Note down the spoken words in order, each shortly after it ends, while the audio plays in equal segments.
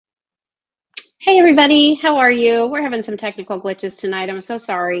Hey everybody, how are you? We're having some technical glitches tonight. I'm so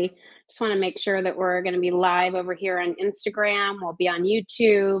sorry. Just want to make sure that we're going to be live over here on Instagram. We'll be on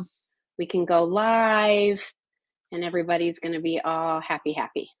YouTube. We can go live and everybody's going to be all happy,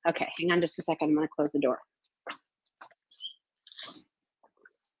 happy. Okay, hang on just a second. I'm going to close the door.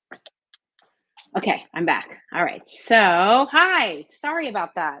 Okay, I'm back. All right. So, hi. Sorry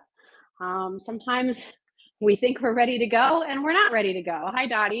about that. Sometimes we think we're ready to go and we're not ready to go. Hi,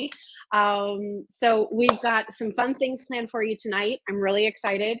 Dottie. So we've got some fun things planned for you tonight. I'm really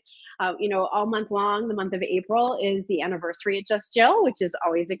excited. All month long, the month of April is the anniversary at Just Jill, which is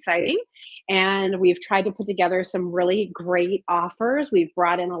always exciting. And we've tried to put together some really great offers. We've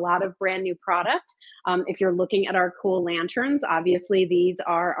brought in a lot of brand new product. If you're looking at our cool lanterns, obviously these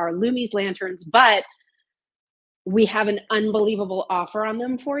are our Lumiz lanterns, but we have an unbelievable offer on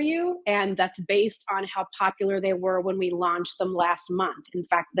them for you, and that's based on how popular they were when we launched them last month. In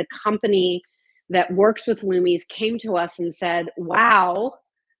fact, the company that works with Lumiz came to us and said, wow,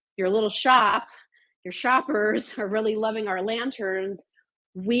 your little shop, your shoppers are really loving our lanterns.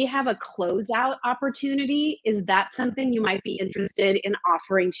 We have a closeout opportunity. Is that something you might be interested in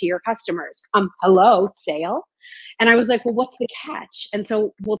offering to your customers? Hello, sale. And I was like, well, what's the catch? And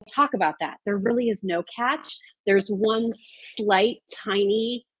so we'll talk about that. There really is no catch. There's one slight,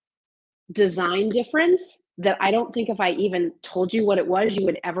 tiny design difference that I don't think if I even told you what it was, you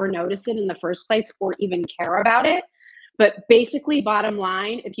would ever notice it in the first place or even care about it. But basically, bottom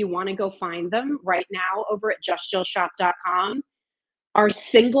line, if you want to go find them right now over at justjillshop.com, our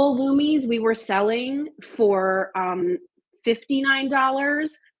single Lumiz we were selling for $59.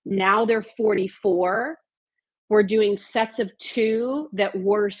 Now they're $44. We're doing sets of two that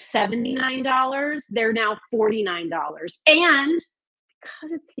were $79. They're now $49. And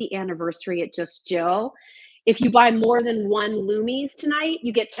because it's the anniversary at Just Jill, if you buy more than one Lumiz tonight,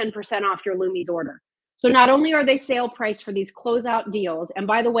 you get 10% off your Lumiz order. So not only are they sale price for these closeout deals, and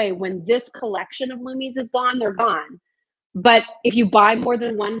by the way, when this collection of Lumiz is gone, they're gone. But if you buy more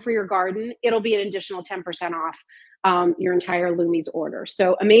than one for your garden, it'll be an additional 10% off your entire Lumiz order.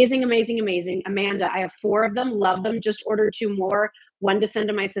 So amazing, amazing, amazing. Amanda, I have 4 of them. Love them. Just ordered 2 more. One to send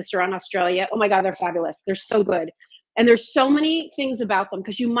to my sister on Australia. Oh my God, they're fabulous. They're so good. And there's so many things about them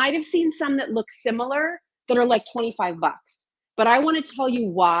because you might have seen some that look similar that are like 25 bucks. But I want to tell you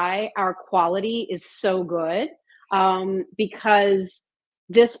why our quality is so good because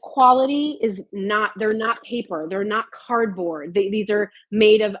this quality is not, they're not paper. They're not cardboard. These are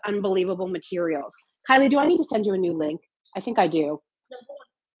made of unbelievable materials. Kylie, do I need to send you a new link? I think I do.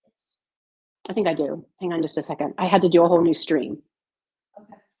 I think I do. Hang on just a second. I had to do a whole new stream.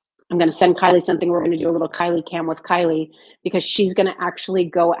 Okay. I'm going to send Kylie something. We're going to do a little Kylie cam with Kylie because she's going to actually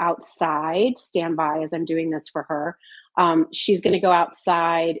go outside. Stand by as I'm doing this for her. She's going to go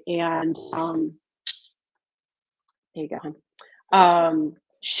outside and there you go.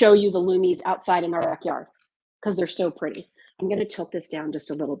 Show you the Lumiz outside in our backyard because they're so pretty. I'm going to tilt this down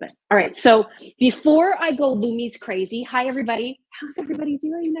just a little bit. All right. So before I go Lumiz crazy, hi, everybody. How's everybody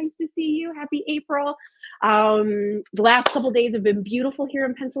doing? Nice to see you. Happy April. The last couple of days have been beautiful here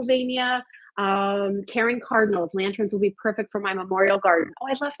in Pennsylvania. Carrying cardinals. Lanterns will be perfect for my memorial garden. Oh,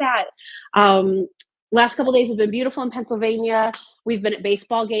 I love that. Last couple of days have been beautiful in Pennsylvania. We've been at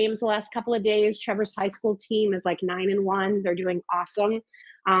baseball games the last couple of days. Trevor's high school team is like 9-1. They're doing awesome.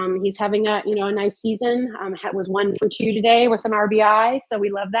 He's having a nice season. Was 1 for 2 today with an RBI, so we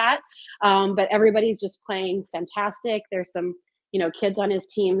love that. But everybody's just playing fantastic. There's some kids on his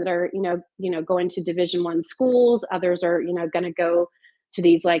team that are going to Division I schools. Others are going to go to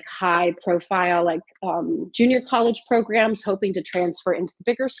these like high profile like junior college programs, hoping to transfer into the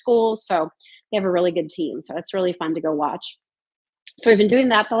bigger schools. So they have a really good team. So it's really fun to go watch. So we've been doing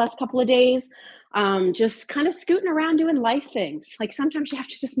that the last couple of days. Just kind of scooting around doing life things. Like sometimes you have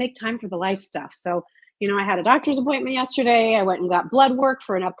to just make time for the life stuff. So, I had a doctor's appointment yesterday. I went and got blood work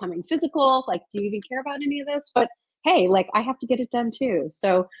for an upcoming physical. Like, do you even care about any of this? But hey, like I have to get it done too.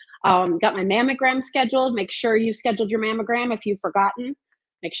 So got my mammogram scheduled. Make sure you've scheduled your mammogram. If you've forgotten,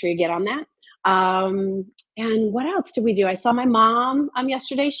 make sure you get on that. And what else did we do? I saw my mom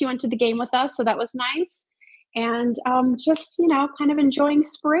yesterday. She went to the game with us. So that was nice. And just, kind of enjoying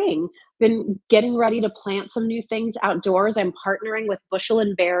spring. Been getting ready to plant some new things outdoors. I'm partnering with Bushel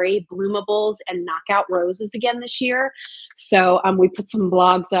and Berry, Bloomables, and Knockout Roses again this year. So we put some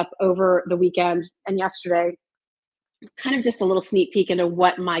blogs up over the weekend and yesterday, kind of just a little sneak peek into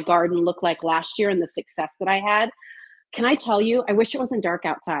what my garden looked like last year and the success that I had. Can I tell you, I wish it wasn't dark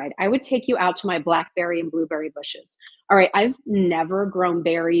outside. I would take you out to my blackberry and blueberry bushes. All right, I've never grown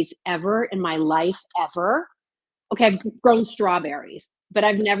berries ever in my life, ever. Okay, I've grown strawberries. but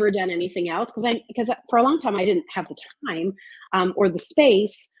I've never done anything else because for a long time I didn't have the time or the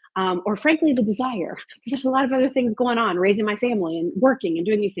space or frankly the desire because there's a lot of other things going on, raising my family and working and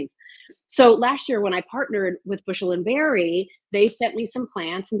doing these things. So last year when I partnered with Bushel and Berry, they sent me some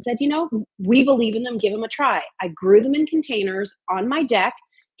plants and said, we believe in them, give them a try. I grew them in containers on my deck,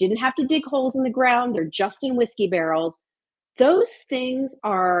 didn't have to dig holes in the ground. They're just in whiskey barrels. Those things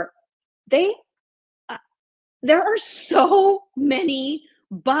are, they there are so many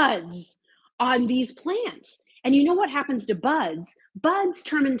buds on these plants. And you know what happens to buds? Buds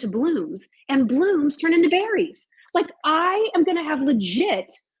turn into blooms, and blooms turn into berries. Like, I am going to have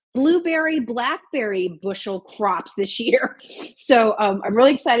legit blueberry, blackberry bushel crops this year. So I'm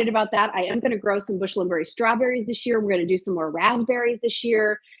really excited about that. I am going to grow some Bushel and Berry strawberries this year. We're going to do some more raspberries this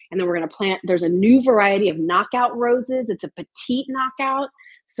year. And then we're going to plant, there's a new variety of knockout roses. It's a petite knockout.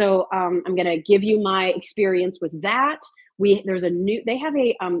 So I'm going to give you my experience with that. They have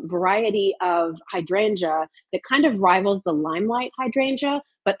a variety of hydrangea that kind of rivals the limelight hydrangea,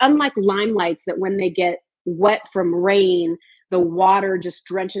 but unlike limelights that when they get wet from rain, the water just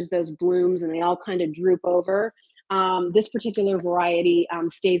drenches those blooms and they all kind of droop over. This particular variety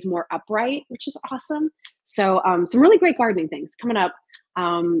stays more upright, which is awesome. So some really great gardening things coming up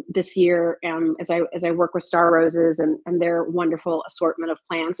this year as I work with Star Roses and their wonderful assortment of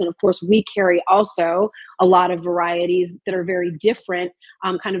plants. And of course, we carry also a lot of varieties that are very different,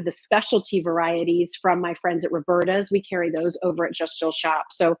 kind of the specialty varieties from my friends at Roberta's. We carry those over at Just Jill Shop.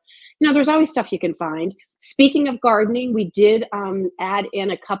 So, there's always stuff you can find. Speaking of gardening, we did add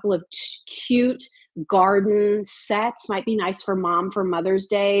in a couple of cute garden sets. Might be nice for mom for Mother's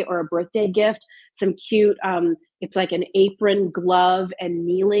Day or a birthday gift. Some cute, it's like an apron, glove, and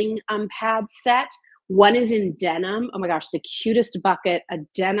kneeling pad set. One is in denim. Oh my gosh, the cutest bucket, a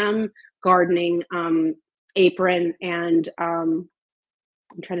denim gardening apron, and I'm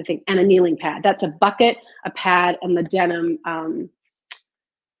trying to think, and a kneeling pad. That's a bucket, a pad, and the denim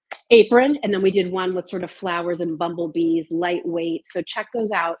apron. And then we did one with sort of flowers and bumblebees, lightweight. So check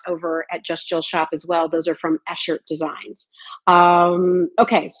those out over at Just Jill Shop as well. Those are from Eschert Designs.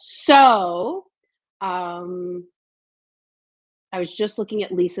 Okay, so I was just looking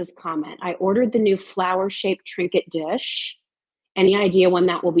at Lisa's comment. I ordered the new flower-shaped trinket dish. Any idea when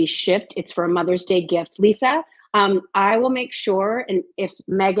that will be shipped? It's for a Mother's Day gift. Lisa, I will make sure, and if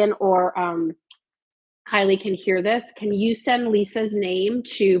Megan or Kylie can hear this, can you send Lisa's name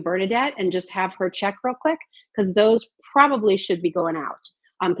to Bernadette and just have her check real quick? Because those probably should be going out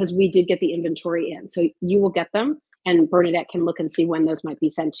because we did get the inventory in. So you will get them and Bernadette can look and see when those might be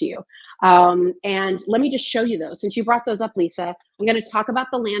sent to you. And let me just show you those. Since you brought those up, Lisa, I'm going to talk about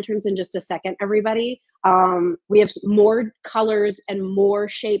the lanterns in just a second, everybody. We have more colors and more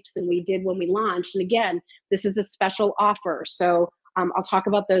shapes than we did when we launched. And again, this is a special offer. So I'll talk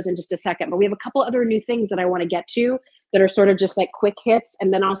about those in just a second, but we have a couple other new things that I want to get to that are sort of just like quick hits,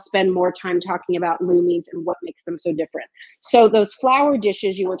 and then I'll spend more time talking about Lumiz and what makes them so different. So those flower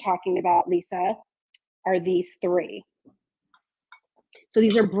dishes you were talking about, Lisa, are these three. So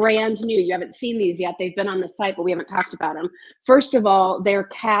these are brand new. You haven't seen these yet. They've been on the site, but we haven't talked about them. First of all, they're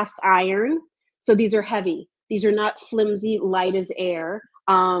cast iron. So these are heavy. These are not flimsy, light as air.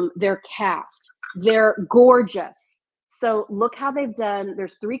 They're cast. They're gorgeous. So look how they've done.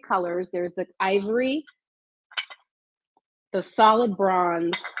 There's three colors. There's the ivory, the solid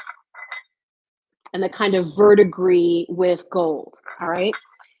bronze, and the kind of verdigris with gold. All right.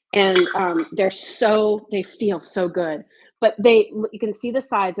 And they feel so good. But you can see the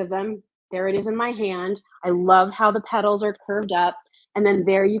size of them. There it is in my hand. I love how the petals are curved up. And then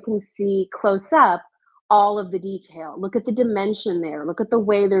there you can see close up all of the detail. Look at the dimension there. Look at the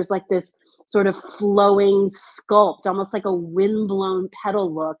way there's like this sort of flowing sculpt, almost like a windblown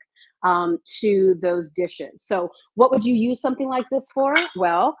petal look to those dishes. So what would you use something like this for?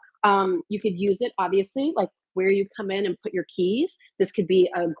 Well, you could use it obviously like where you come in and put your keys. This could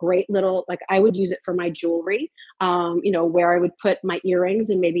be a great little, like I would use it for my jewelry, where I would put my earrings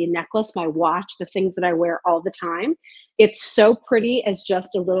and maybe a necklace, my watch, the things that I wear all the time. It's so pretty as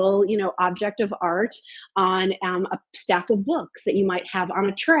just a little, object of art on a stack of books that you might have on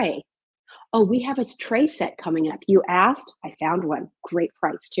a tray. Oh, we have a tray set coming up. You asked, I found one. Great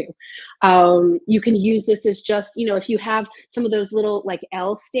price too. You can use this as just, if you have some of those little like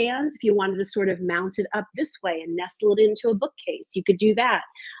L stands, if you wanted to sort of mount it up this way and nestle it into a bookcase, you could do that.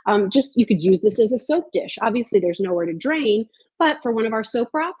 You could use this as a soap dish. Obviously there's nowhere to drain, but for one of our soap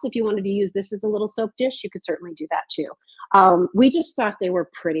rocks, if you wanted to use this as a little soap dish, you could certainly do that too. We just thought they were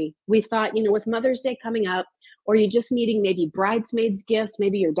pretty. We thought, with Mother's Day coming up, or you're just needing maybe bridesmaids gifts,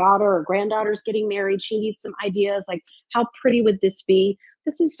 maybe your daughter or granddaughter's getting married, she needs some ideas like how pretty would this be?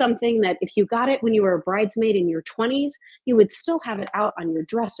 This is something that if you got it when you were a bridesmaid in your 20s, you would still have it out on your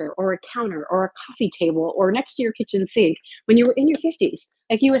dresser or a counter or a coffee table or next to your kitchen sink when you were in your 50s.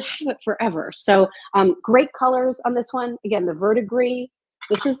 Like you would have it forever. So great colors on this one. Again, the verdigris.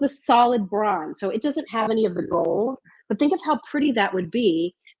 This is the solid bronze. So it doesn't have any of the gold, but think of how pretty that would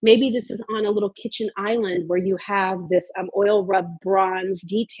be. Maybe this is on a little kitchen island where you have this oil rubbed bronze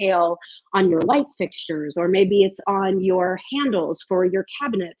detail on your light fixtures, or maybe it's on your handles for your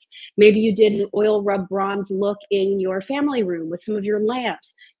cabinets. Maybe you did an oil rub bronze look in your family room with some of your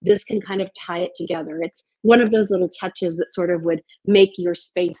lamps. This can kind of tie it together. It's one of those little touches that sort of would make your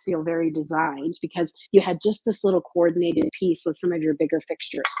space feel very designed because you had just this little coordinated piece with some of your bigger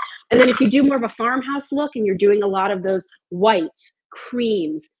fixtures. And then if you do more of a farmhouse look and you're doing a lot of those whites,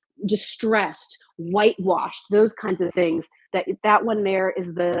 creams, distressed, whitewashed, those kinds of things, that one there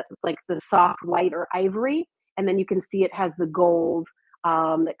is the like the soft white or ivory, and then you can see it has the gold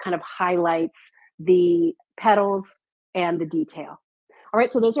that kind of highlights the petals and the detail. All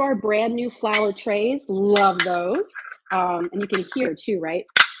right, so those are our brand new flower trays. Love those. And you can hear too, right?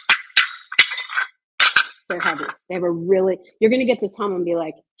 They're heavy. They have a really, you're going to get this home and be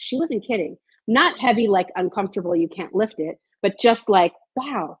like, she wasn't kidding. Not heavy, like uncomfortable, you can't lift it, but just like,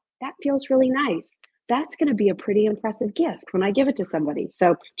 wow, that feels really nice. That's going to be a pretty impressive gift when I give it to somebody.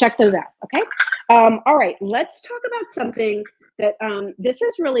 So check those out. Okay. All right. Let's talk about something that this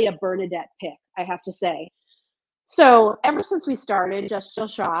is really a Bernadette pick, I have to say. So ever since we started Just Jill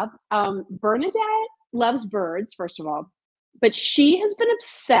Shop, Bernadette loves birds, first of all, but she has been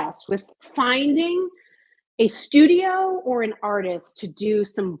obsessed with finding a studio or an artist to do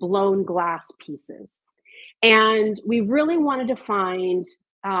some blown glass pieces. And we really wanted to find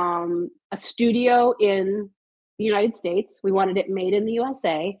a studio in the United States. We wanted it made in the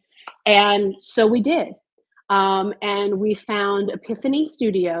USA. And so we did. And we found Epiphany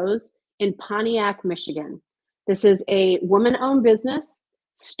Studios in Pontiac, Michigan. This is a woman-owned business,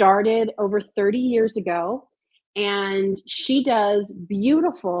 started over 30 years ago. And she does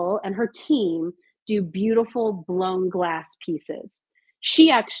beautiful, and her team do beautiful blown glass pieces.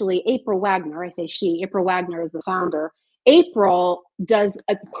 She actually, April Wagner, I say she, April Wagner is the founder. April does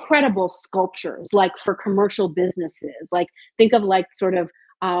incredible sculptures, like for commercial businesses. Like think of like sort of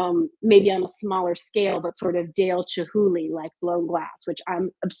maybe on a smaller scale, but sort of Dale Chihuly, like blown glass, which I'm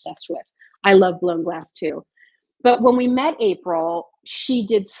obsessed with. I love blown glass too. But when we met April, she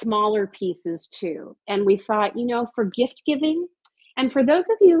did smaller pieces too. And we thought, you know, for gift giving, and for those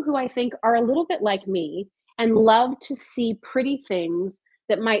of you who I think are a little bit like me and love to see pretty things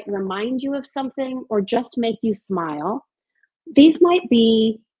that might remind you of something or just make you smile, these might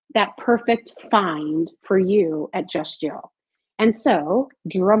be that perfect find for you at Just Jill. And so,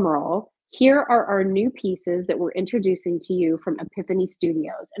 drum roll, here are our new pieces that we're introducing to you from Epiphany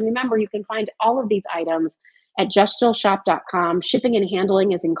Studios. And remember, you can find all of these items at justjillshop.com. Shipping and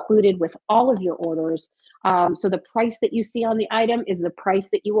handling is included with all of your orders. So the price that you see on the item is the price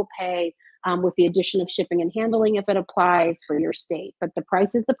that you will pay with the addition of shipping and handling if it applies for your state. But the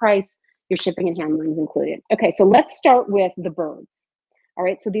price is the price. Your shipping and handling is included. Okay, so let's start with the birds. All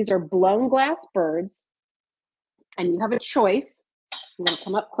right, so these are blown glass birds. And you have a choice. I'm going to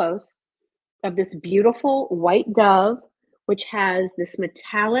come up close of this beautiful white dove, which has this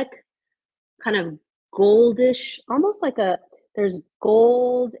metallic kind of goldish, almost like there's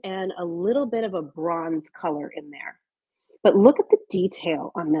gold and a little bit of a bronze color in there. But look at the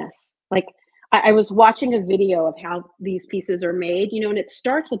detail on this. Like I was watching a video of how these pieces are made, you know, and it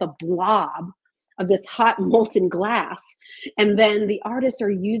starts with a blob of this hot molten glass. And then the artists are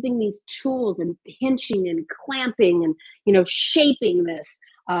using these tools and pinching and clamping and, you know, shaping this.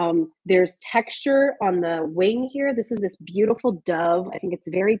 There's texture on the wing here. This is this beautiful dove. I think it's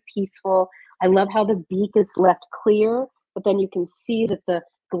very peaceful. I love how the beak is left clear, but then you can see that the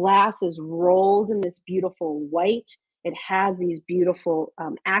glass is rolled in this beautiful white. It has these beautiful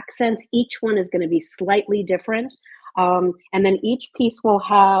accents. Each one is going to be slightly different. And then each piece will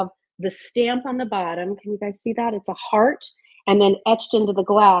have the stamp on the bottom. Can you guys see that? It's a heart. And then etched into the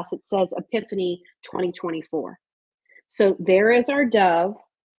glass, it says Epiphany 2024. So there is our dove.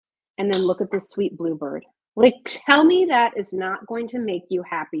 And then look at this sweet bluebird. Like, tell me that is not going to make you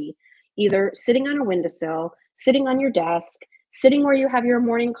happy, either sitting on a windowsill, sitting on your desk, sitting where you have your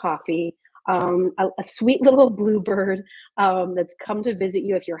morning coffee, a sweet little bluebird that's come to visit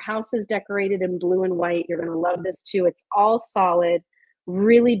you. If your house is decorated in blue and white, you're going to love this too. It's all solid,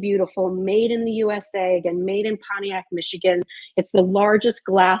 Really beautiful, made in the USA, again, made in Pontiac, Michigan. It's the largest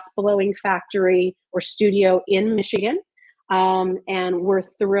glass blowing factory or studio in Michigan. And we're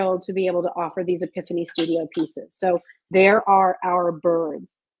thrilled to be able to offer these Epiphany Studio pieces. So there are our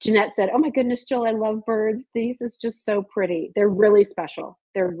birds. Jeanette said, oh my goodness, Jill, I love birds. These is just so pretty. They're really special.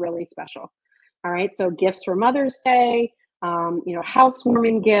 They're really special. All right, so gifts for Mother's Day, you know,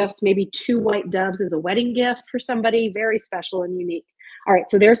 housewarming gifts, maybe 2 white doves as a wedding gift for somebody, very special and unique. All right,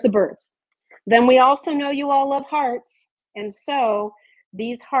 so there's the birds. Then we also know you all love hearts. And so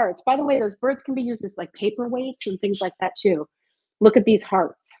these hearts, by the way, those birds can be used as like paperweights and things like that too. Look at these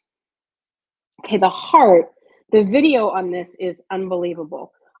hearts. Okay, the heart, the video on this is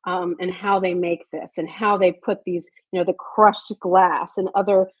unbelievable. And how they make this and how they put these, you know, the crushed glass and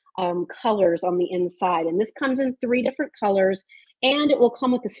other colors on the inside. And this comes in 3 different colors, and it will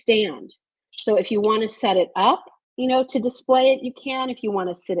come with a stand. So if you want to set it up, you know, to display it, you can. If you want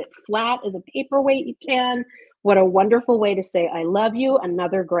to sit it flat as a paperweight, you can. What a wonderful way to say I love you.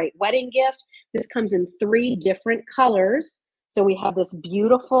 Another great wedding gift. This comes in 3 different colors. So we have this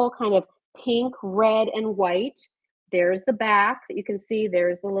beautiful kind of pink, red, and white. There's the back that you can see.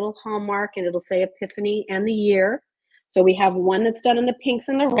 There's the little hallmark, and it'll say Epiphany and the year. So we have one that's done in the pinks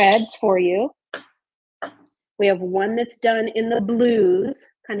and the reds for you. We have one that's done in the blues,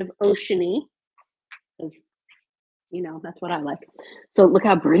 kind of oceany, because, you know, that's what I like. So look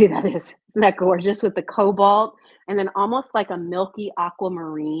how pretty that is. Isn't that gorgeous with the cobalt and then almost like a milky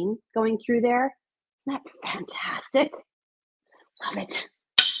aquamarine going through there? Isn't that fantastic? Love it.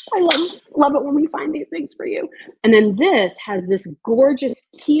 I love it when we find these things for you. And then this has this gorgeous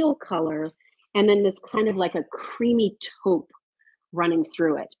teal color and then this kind of like a creamy taupe running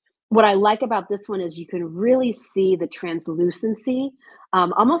through it. What I like about this one is you can really see the translucency,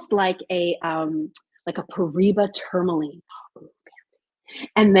 almost like a Paribas tourmaline.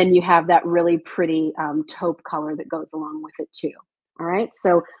 And then you have that really pretty taupe color that goes along with it too. All right,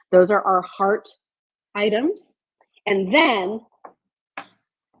 so those are our heart items. And then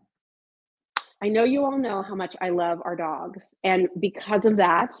I know you all know how much I love our dogs. And because of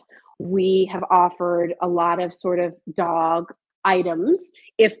that, we have offered a lot of sort of dog items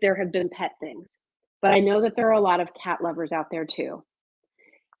if there have been pet things. But I know that there are a lot of cat lovers out there too.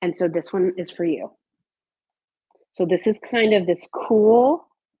 And so this one is for you. So this is kind of this cool,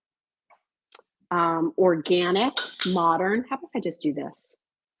 organic, modern. How about if I just do this?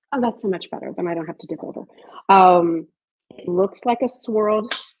 Oh, that's so much better. Then I don't have to dip over. It looks like a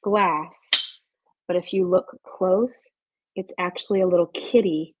swirled glass. But if you look close, it's actually a little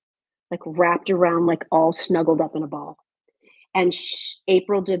kitty, like wrapped around, like all snuggled up in a ball. And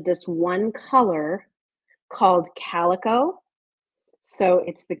April did this one color called Calico. So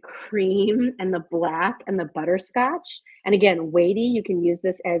it's the cream and the black and the butterscotch. And again, weighty, you can use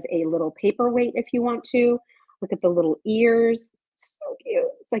this as a little paperweight if you want to. Look at the little ears. So cute.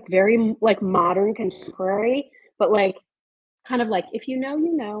 It's like very like modern, contemporary, but like kind of like, if you know,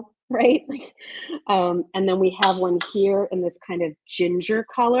 you know. Right? Like, and then we have one here in this kind of ginger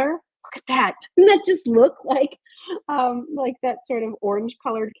color. Look at that. Doesn't that just look like that sort of orange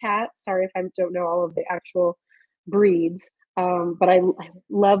colored cat? Sorry if I don't know all of the actual breeds. But I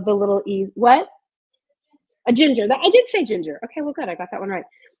love the little what? A ginger. I did say ginger. Okay, well, good. I got that one right.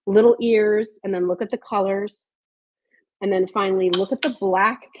 Little ears, and then look at the colors. And then finally, look at the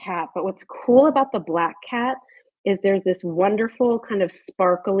black cat. But what's cool about the black cat is there's this wonderful kind of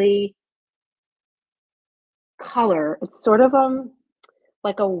sparkly color. It's sort of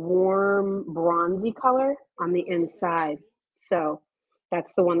like a warm bronzy color on the inside. So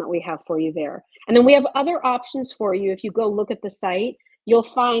that's the one that we have for you there. And then we have other options for you. If you go look at the site, you'll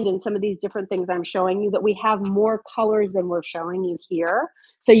find in some of these different things I'm showing you that we have more colors than we're showing you here.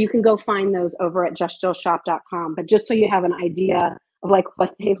 So you can go find those over at justjillshop.com. But just so you have an idea of like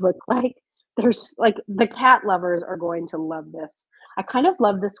what they look like, there's like the cat lovers are going to love this. I kind of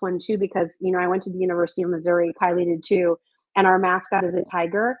love this one too because, you know, I went to the University of Missouri, Kylie did too, and our mascot is a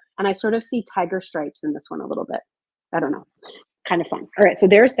tiger, and I sort of see tiger stripes in this one a little bit. I don't know, kind of fun. All right, so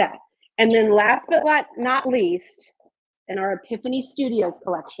there's that. And then last but not least, in our Epiphany Studios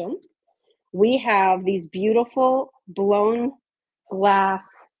collection, we have these beautiful blown glass,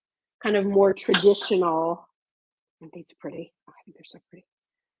 kind of more traditional, aren't these pretty? Oh, I think they're so pretty.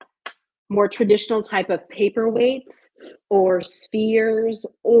 More traditional type of paperweights or spheres,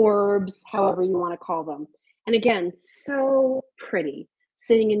 orbs, however you want to call them. And again, so pretty,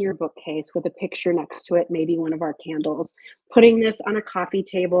 sitting in your bookcase with a picture next to it, maybe one of our candles, putting this on a coffee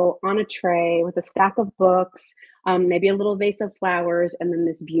table, on a tray with a stack of books, maybe a little vase of flowers, and then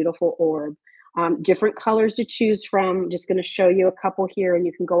this beautiful orb. Different colors to choose from. I'm just going to show you a couple here, and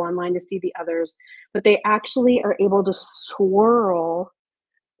you can go online to see the others. But they actually are able to swirl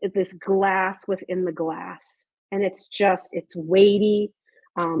this glass within the glass. And it's weighty,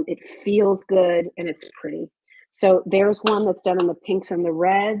 it feels good, and it's pretty. So there's one that's done in the pinks and the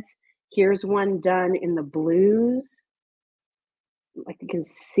reds. Here's one done in the blues. Like you can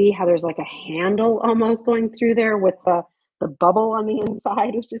see how there's like a handle almost going through there with the bubble on the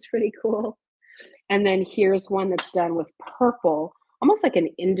inside, which is pretty cool. And then here's one that's done with purple, almost like an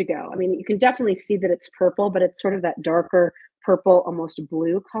indigo. I mean, you can definitely see that it's purple, but it's sort of that darker purple, almost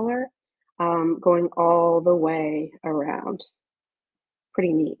blue color, going all the way around.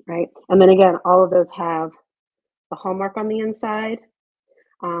 Pretty neat, right? And then again, all of those have the hallmark on the inside.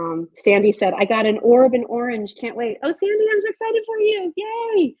 Sandy said, I got an orb in orange. Can't wait. Oh, Sandy, I'm so excited for you.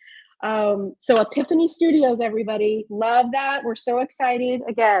 Yay. So Epiphany Studios, everybody. Love that. We're so excited.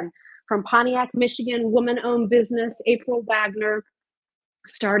 Again, from Pontiac, Michigan, woman-owned business, April Wagner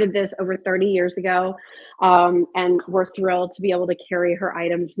started this over 30 years ago. And we're thrilled to be able to carry her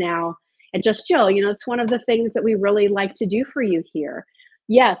items now. And just Jill, it's one of the things that we really like to do for you here.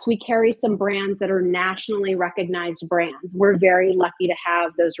 Yes, we carry some brands that are nationally recognized brands. We're very lucky to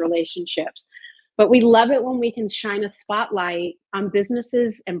have those relationships. But we love it when we can shine a spotlight on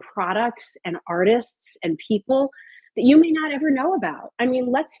businesses and products and artists and people that you may not ever know about. I mean,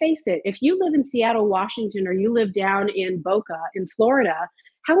 let's face it, if you live in Seattle, Washington, or you live down in Boca in Florida,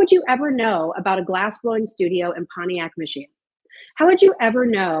 how would you ever know about a glass blowing studio in Pontiac, Michigan? How would you ever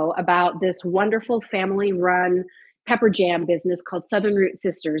know about this wonderful family-run pepper jam business called Southern Root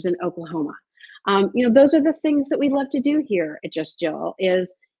Sisters in Oklahoma? Those are the things that we love to do here at Just Jill,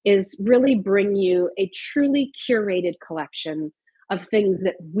 is really bring you a truly curated collection of things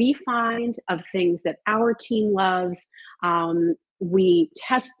that we find, of things that our team loves. We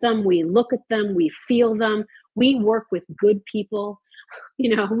test them, we look at them, we feel them. We work with good people.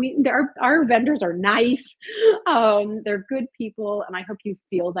 Our vendors are nice. They're good people, and I hope you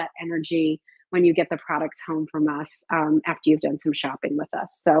feel that energy when you get the products home from us after you've done some shopping with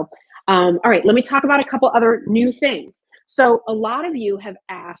us. So, all right, let me talk about a couple other new things. So a lot of you have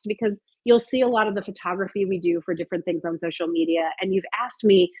asked, because you'll see a lot of the photography we do for different things on social media, and you've asked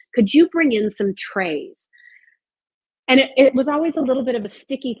me, could you bring in some trays? And it was always a little bit of a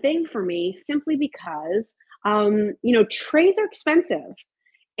sticky thing for me, simply because, trays are expensive.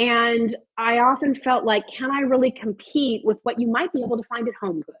 And I often felt like, can I really compete with what you might be able to find at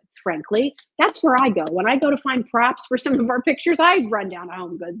Home Goods? Frankly, that's where I go. When I go to find props for some of our pictures, I run down to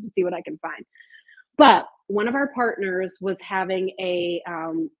Home Goods to see what I can find. But one of our partners was having a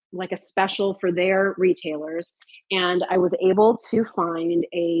special for their retailers, and I was able to find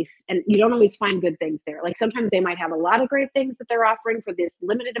and you don't always find good things there. Like sometimes they might have a lot of great things that they're offering for this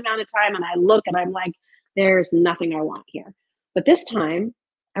limited amount of time, and I look and I'm like, there's nothing I want here. But this time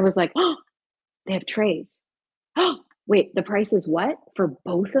I was like, oh, they have trays. Oh, wait, the price is what? For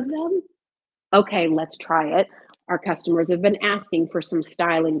both of them? Okay, let's try it. Our customers have been asking for some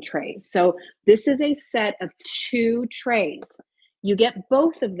styling trays. So this is a set of 2 trays. You get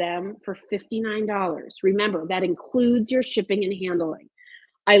both of them for $59. Remember, that includes your shipping and handling.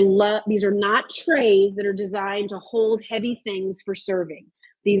 These are not trays that are designed to hold heavy things for serving.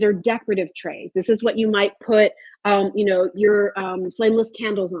 These are decorative trays. This is what you might put, your flameless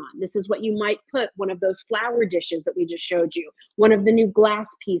candles on. This is what you might put one of those flower dishes that we just showed you. One of the new glass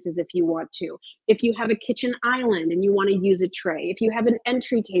pieces if you want to. If you have a kitchen island and you want to use a tray. If you have an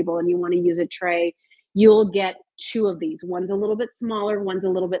entry table and you want to use a tray, you'll get 2 of these. One's a little bit smaller, one's a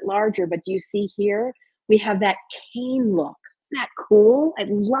little bit larger. But do you see here? We have that cane look. Isn't that cool? I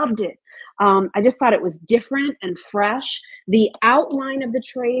loved it. I just thought it was different and fresh. The outline of the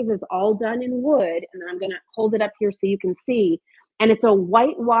trays is all done in wood, and then I'm going to hold it up here so you can see. And it's a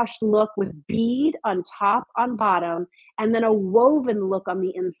whitewashed look with bead on top, on bottom, and then a woven look on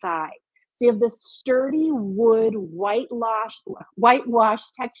the inside. So you have this sturdy wood, whitewashed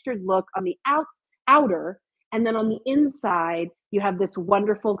textured look on the outer, and then on the inside, you have this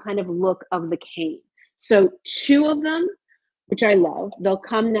wonderful kind of look of the cane. So 2 of them, which I love. They'll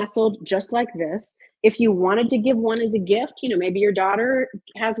come nestled just like this. If you wanted to give one as a gift, maybe your daughter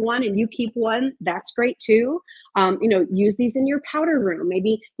has one and you keep one, that's great too. Use these in your powder room.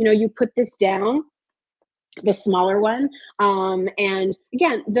 Maybe, you put this down, the smaller one. And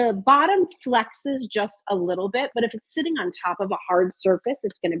again, the bottom flexes just a little bit, but if it's sitting on top of a hard surface,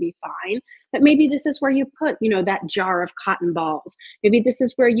 it's going to be fine. But maybe this is where you put, that jar of cotton balls. Maybe this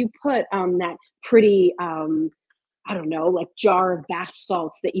is where you put that pretty, I don't know, like jar of bath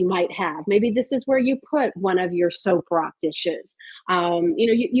salts that you might have. Maybe this is where you put one of your soap rock dishes.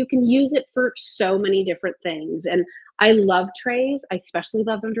 You can use it for so many different things. And I love trays. I especially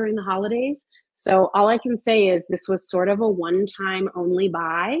love them during the holidays. So all I can say is this was sort of a one-time only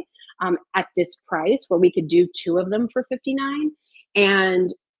buy at this price where we could do two of them for 59.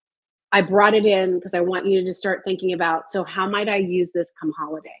 And I brought it in because I want you to start thinking about, so how might I use this come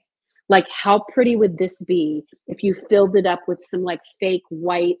holiday? Like, how pretty would this be if you filled it up with some like fake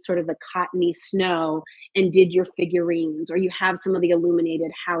white, sort of the cottony snow and did your figurines, or you have some of the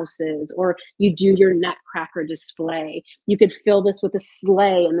illuminated houses, or you do your nutcracker display. You could fill this with a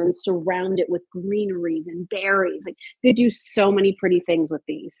sleigh and then surround it with greeneries and berries. Like, you could do so many pretty things with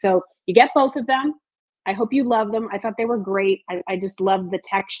these. So you get both of them. I hope you love them. I thought they were great. I just love the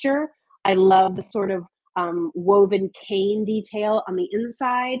texture. I love the sort of woven cane detail on the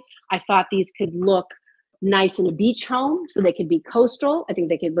inside. I thought these could look nice in a beach home, so they could be coastal. I think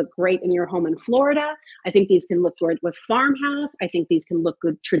they could look great in your home in Florida. I think these can look good with farmhouse. I think these can look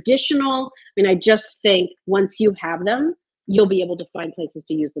good traditional. I mean, I just think once you have them, you'll be able to find places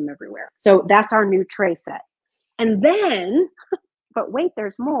to use them everywhere. So that's our new tray set. And then, but wait,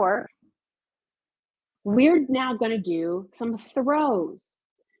 there's more. We're now going to do some throws.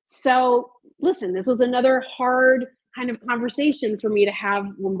 So listen, this was another hard kind of conversation for me to have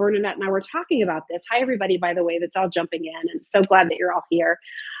when Bernadette and I were talking about this. Hi, everybody, by the way, that's all jumping in, and so glad that you're all here.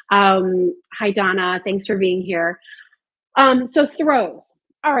 Hi, Donna. Thanks for being here. So throws.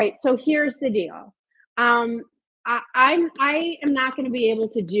 All right. So here's the deal. I am not going to be able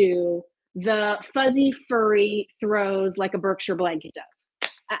to do the fuzzy, furry throws like a Berkshire blanket does.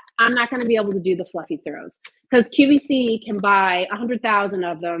 I'm not going to be able to do the fluffy throws because QVC can buy 100,000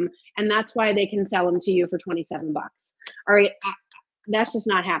 of them, and that's why they can sell them to you for 27 bucks. All right, that's just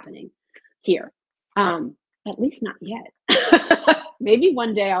not happening here. At least not yet. Maybe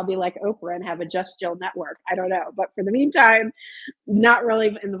one day I'll be like Oprah and have a Just Jill network. I don't know, but for the meantime, not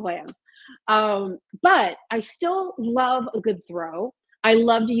really in the plans. But I still love a good throw. I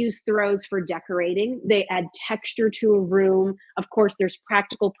love to use throws for decorating. They add texture to a room. Of course, there's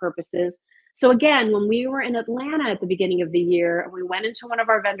practical purposes. So again, when we were in Atlanta at the beginning of the year, we went into one of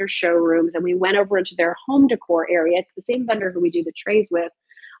our vendor showrooms and we went over into their home decor area. It's the same vendor who we do the trays with.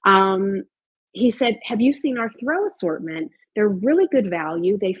 He said, have you seen our throw assortment? They're really good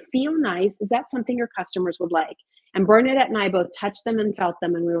value. They feel nice. Is that something your customers would like? And Bernadette and I both touched them and felt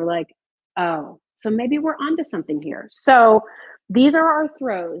them, and we were like, oh, so maybe we're onto something here. So these are our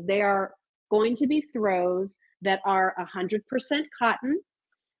throws. They are going to be throws that are 100% cotton.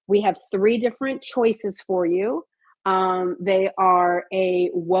 We have 3 different choices for you. They are a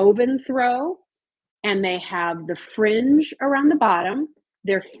woven throw, and they have the fringe around the bottom.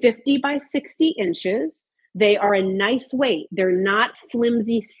 They're 50 by 60 inches. They are a nice weight. They're not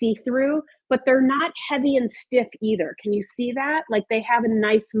flimsy see-through, but they're not heavy and stiff either. Can you see that? Like, they have a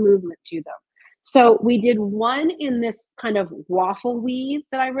nice movement to them. So we did one in this kind of waffle weave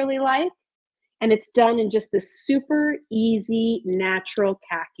that I really like, and it's done in just this super easy, natural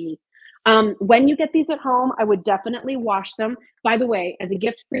khaki. When you get these at home, I would definitely wash them. By the way, as a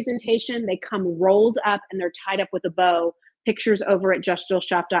gift presentation, they come rolled up and they're tied up with a bow. Pictures over at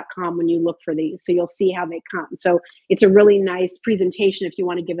justjillshop.com when you look for these. So you'll see how they come. So it's a really nice presentation if you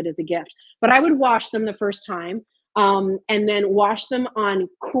want to give it as a gift. But I would wash them the first time and then wash them on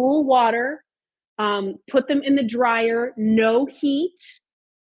cool water. Put them in the dryer, no heat.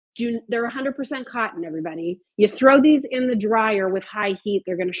 They're 100% cotton, everybody. You throw these in the dryer with high heat,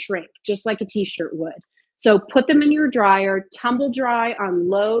 they're going to shrink, just like a t-shirt would. So put them in your dryer, tumble dry on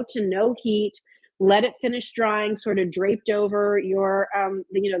low to no heat. Let it finish drying, sort of draped over your,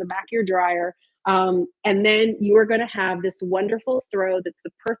 the back of your dryer. And then you are going to have this wonderful throw that's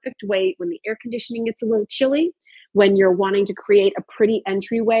the perfect weight when the air conditioning gets a little chilly, when you're wanting to create a pretty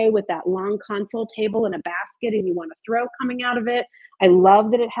entryway with that long console table and a basket and you want a throw coming out of it. I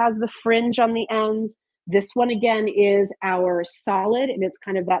love that it has the fringe on the ends. This one, again, is our solid, and it's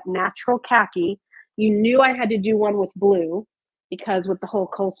kind of that natural khaki. You knew I had to do one with blue because with the whole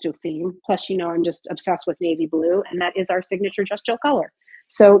coastal theme, plus, I'm just obsessed with navy blue, and that is our signature Just Jill color.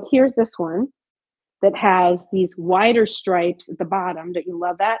 So here's this one that has these wider stripes at the bottom. Don't you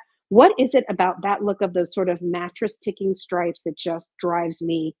love that? What is it about that look of those sort of mattress ticking stripes that just drives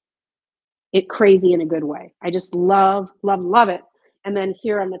me crazy in a good way? I just love, love, love it. And then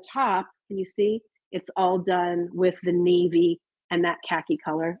here on the top, can you see? It's all done with the navy and that khaki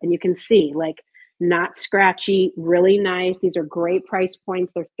color. And you can see, like, not scratchy, really nice. These are great price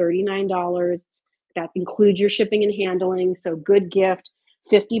points. They're $39. That includes your shipping and handling. So good gift,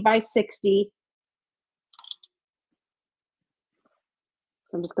 50 by 60.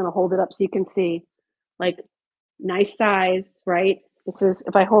 So I'm just going to hold it up so you can see, like, nice size, right? This is,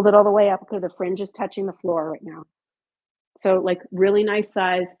 if I hold it all the way up, okay, the fringe is touching the floor right now. So, like, really nice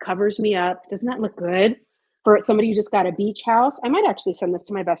size, covers me up. Doesn't that look good for somebody who just got a beach house? I might actually send this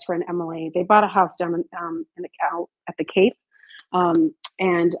to my best friend Emily. They bought a house down out at the Cape,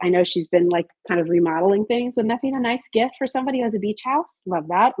 and I know she's been like kind of remodeling things. Wouldn't that be a nice gift for somebody who has a beach house? Love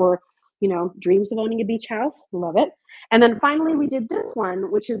that. Or, dreams of owning a beach house. Love it. And then finally, we did this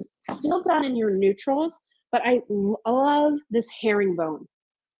one, which is still done in your neutrals, but I love this herringbone.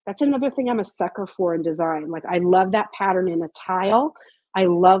 That's another thing I'm a sucker for in design. Like, I love that pattern in a tile. I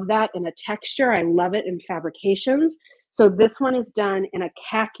love that in a texture. I love it in fabrications. So this one is done in a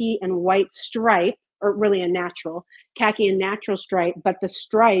khaki and white stripe, or really a natural khaki and natural stripe, but the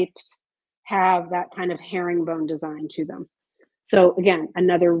stripes have that kind of herringbone design to them. So again,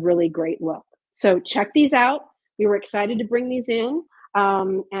 another really great look. So check these out. We were excited to bring these in.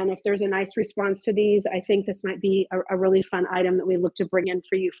 And if there's a nice response to these, I think this might be a really fun item that we look to bring in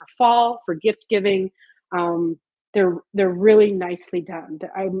for you for fall, for gift giving. They're really nicely done.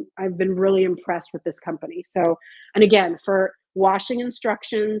 I've been really impressed with this company. So, and again, for washing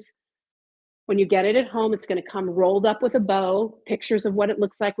instructions, when you get it at home, it's going to come rolled up with a bow, pictures of what it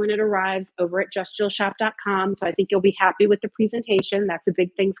looks like when it arrives over at justjillshop.com. So I think you'll be happy with the presentation. That's a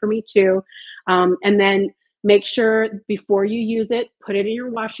big thing for me too. And then make sure before you use it, put it in your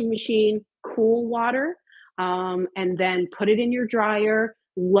washing machine, cool water, and then put it in your dryer,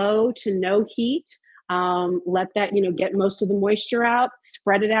 low to no heat. Let that, get most of the moisture out,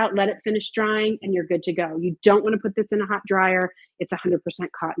 spread it out, let it finish drying, and you're good to go. You don't want to put this in a hot dryer. It's 100%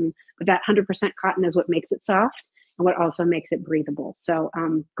 cotton, but that 100% cotton is what makes it soft and what also makes it breathable. So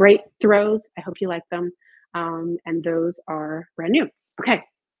great throws. I hope you like them. And those are brand new. Okay.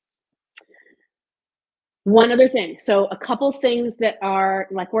 One other thing. So a couple things that are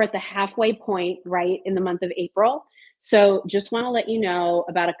like, we're at the halfway point, right, in the month of April. So just want to let you know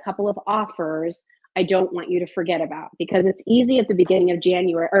about a couple of offers I don't want you to forget about, because it's easy at the beginning of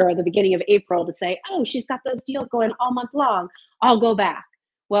January or the beginning of April to say, oh, she's got those deals going all month long. I'll go back.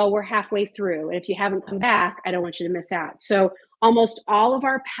 Well, we're halfway through. And if you haven't come back, I don't want you to miss out. So almost all of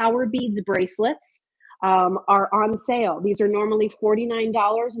our Power Beads bracelets are on sale. These are normally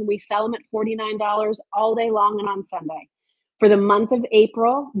 $49 and we sell them at $49 all day long and on Sunday. For the month of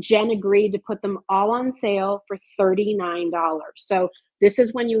April, Jen agreed to put them all on sale for $39. So this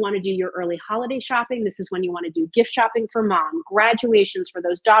is when you want to do your early holiday shopping. This is when you want to do gift shopping for mom, graduations for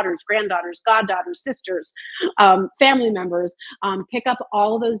those daughters, granddaughters, goddaughters, sisters, family members. Pick up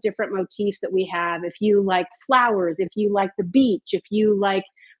all those different motifs that we have. If you like flowers, if you like the beach, if you like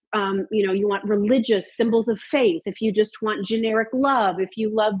you want religious symbols of faith, if you just want generic love, if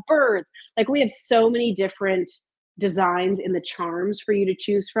you love birds, like we have so many different designs in the charms for you to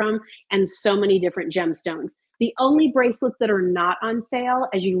choose from and so many different gemstones. The only bracelets that are not on sale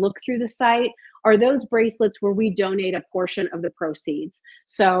as you look through the site are those bracelets where we donate a portion of the proceeds.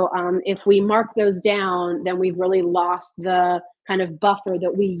 So if we mark those down, then we've really lost the kind of buffer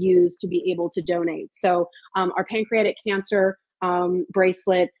that we use to be able to donate. So our pancreatic cancer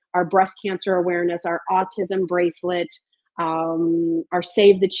bracelet, our breast cancer awareness, our autism bracelet, our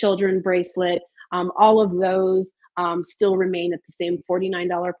Save the Children bracelet, all of those still remain at the same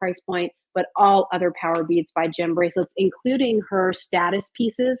 $49 price point, but all other Power Beads by Jen bracelets, including her status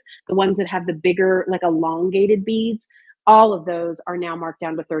pieces, the ones that have the bigger, like elongated beads, all of those are now marked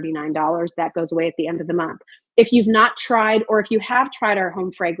down to $39. That goes away at the end of the month. If you've not tried, or if you have tried our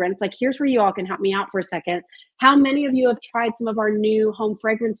home fragrance, like here's where you all can help me out for a second. How many of you have tried some of our new home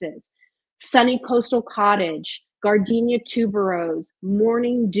fragrances? Sunny Coastal Cottage, Gardenia Tuberose,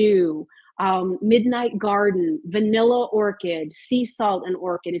 Morning Dew, Midnight Garden, Vanilla Orchid, Sea Salt and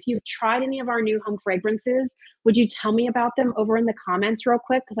Orchid. If you've tried any of our new home fragrances, would you tell me about them over in the comments real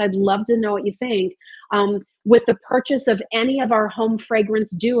quick? Because I'd love to know what you think. With the purchase of any of our home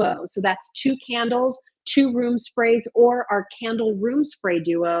fragrance duos, so that's 2 candles, 2 room sprays, or our candle room spray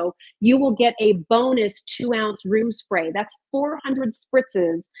duo, you will get a bonus 2-ounce room spray. That's 400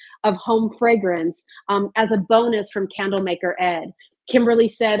 spritzes of home fragrance as a bonus from Candle Maker Ed. Kimberly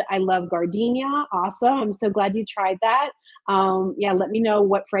said, I love gardenia. Awesome. I'm so glad you tried that. Yeah, let me know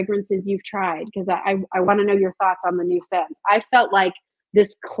what fragrances you've tried, because I want to know your thoughts on the new scents. I felt like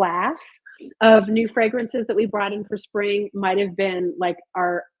this class of new fragrances that we brought in for spring might have been like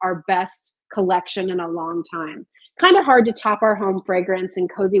our best collection in a long time. Kind of hard to top our home fragrance and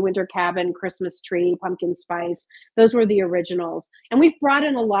Cozy Winter Cabin, Christmas Tree, Pumpkin Spice. Those were the originals. And we've brought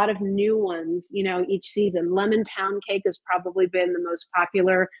in a lot of new ones, each season. Lemon Pound Cake has probably been the most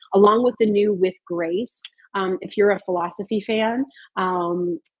popular, along with the new With Grace. If you're a philosophy fan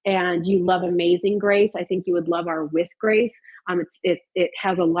and you love Amazing Grace, I think you would love our With Grace. It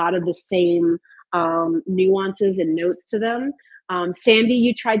has a lot of the same nuances and notes to them. Sandy,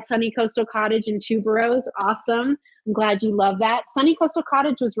 you tried Sunny Coastal Cottage in Tuberos. Awesome. I'm glad you love that. Sunny Coastal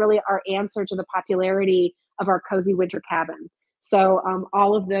Cottage was really our answer to the popularity of our cozy winter cabin. So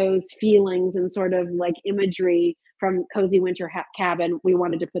all of those feelings and sort of like imagery from cozy winter cabin, we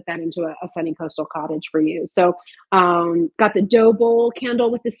wanted to put that into a Sunny Coastal Cottage for you. So got the dough bowl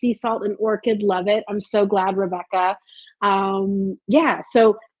candle with the sea salt and orchid. Love it. I'm so glad, Rebecca. Yeah,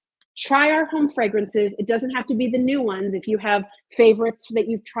 so try our home fragrances. It doesn't have to be the new ones. If you have favorites that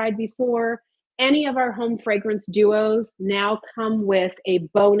you've tried before, any of our home fragrance duos now come with a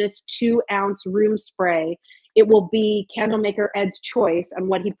bonus 2-ounce room spray. It will be Candlemaker Ed's choice on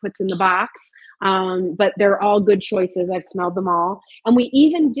what he puts in the box, but they're all good choices. I've smelled them all. And we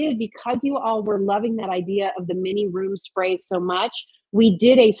even did, because you all were loving that idea of the mini room sprays so much, we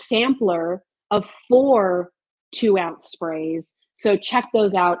did a sampler of 4 2-ounce sprays. So check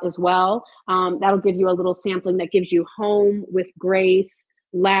those out as well. That'll give you a little sampling that gives you Home with Grace,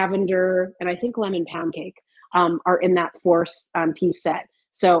 Lavender, and I think Lemon Pound Cake are in that 4-piece set.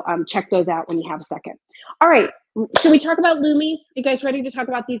 So check those out when you have a second. All right, should we talk about Lumiz? You guys ready to talk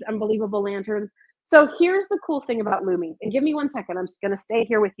about these unbelievable lanterns? So here's the cool thing about Lumiz. And give me 1 second. I'm just going to stay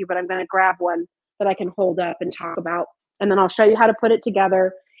here with you, but I'm going to grab one that I can hold up and talk about. And then I'll show you how to put it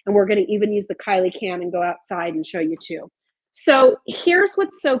together. And we're going to even use the Kylie cam and go outside and show you too. So here's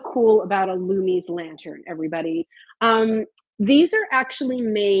what's so cool about a Lumiz lantern, everybody. These are actually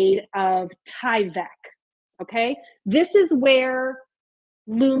made of Tyvek, okay? This is where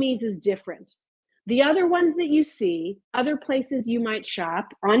Lumiz is different. The other ones that you see, other places you might shop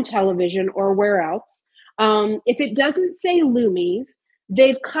on television or where else, if it doesn't say Lumiz,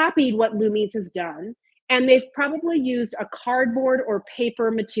 they've copied what Lumiz has done, and they've probably used a cardboard or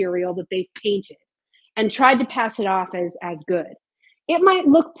paper material that they've painted and tried to pass it off as good. It might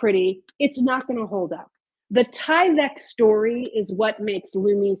look pretty, it's not going to hold up. The Tyvek story is what makes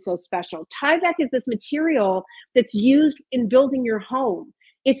Lumiz so special. Tyvek is this material that's used in building your home.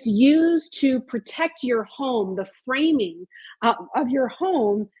 It's used to protect your home, the framing of your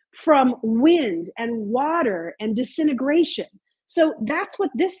home, from wind and water and disintegration. So that's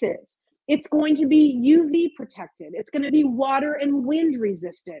what this is. It's going to be UV protected. It's going to be water and wind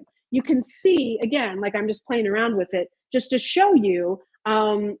resistant. You can see, again, like I'm just playing around with it, just to show you,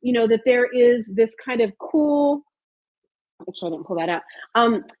 that there is this kind of cool, make sure I didn't pull that out.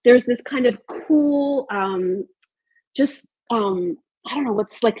 There's this kind of cool, I don't know,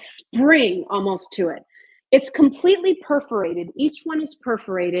 what's like spring almost to it. It's completely perforated. Each one is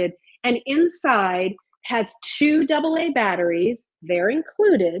perforated, and inside has 2 AA batteries, they're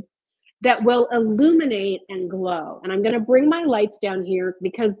included, that will illuminate and glow. And I'm going to bring my lights down here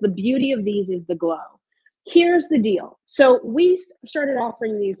because the beauty of these is the glow. Here's the deal. So we started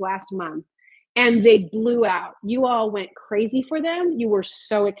offering these last month and they blew out. You all went crazy for them. You were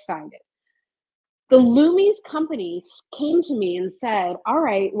so excited. The Lumiz company came to me and said, all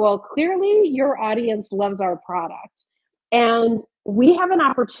right, well, clearly your audience loves our product. And we have an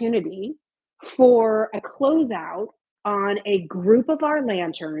opportunity for a closeout on a group of our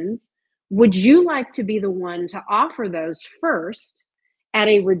lanterns. Would you like to be the one to offer those first at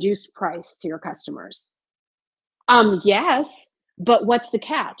a reduced price to your customers? Yes, but what's the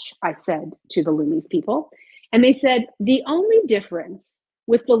catch? I said to the Lumiz people. And they said, the only difference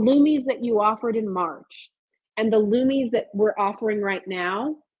with the Lumiz that you offered in March and the Lumiz that we're offering right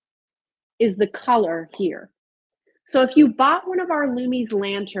now is the color here. So if you bought one of our Lumiz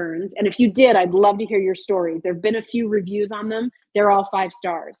lanterns, and if you did, I'd love to hear your stories. There have been a few reviews on them. They're all 5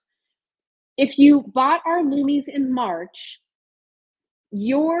 stars. If you bought our Lumiz in March,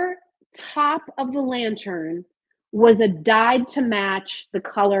 your top of the lantern was a dyed to match the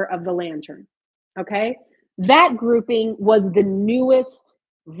color of the lantern, okay? That grouping was the newest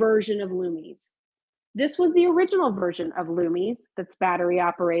version of Lumiz. This was the original version of Lumiz that's battery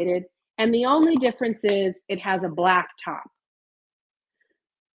operated, and the only difference is it has a black top.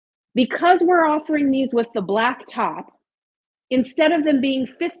 Because we're offering these with the black top, instead of them being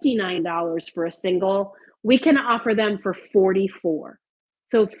 $59 for a single, we can offer them for $44.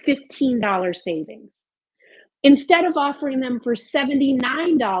 So $15 savings. Instead of offering them for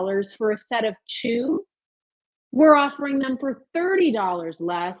 $79 for a set of 2, we're offering them for $30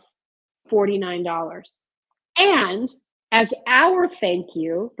 less, $49. And as our thank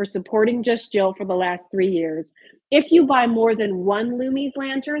you for supporting Just Jill for the last 3 years, if you buy more than 1 Lumiz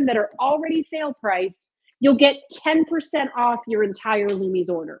lantern that are already sale priced, you'll get 10% off your entire Lumiz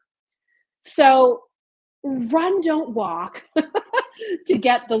order. So run, don't walk to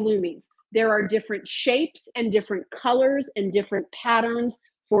get the Lumiz. There are different shapes and different colors and different patterns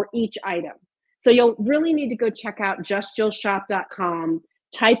for each item. So you'll really need to go check out justjillshop.com,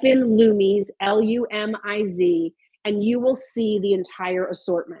 type in Lumiz, Lumiz, and you will see the entire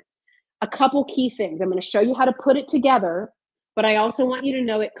assortment. A couple key things. I'm going to show you how to put it together, but I also want you to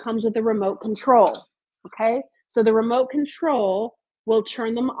know it comes with a remote control. Okay? So the remote control will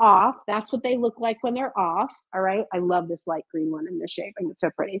turn them off. That's what they look like when they're off. All right? I love this light green one in this shape. I think it's so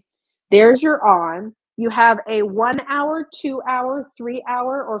pretty. There's your on. You have a 1 hour, 2 hour, 3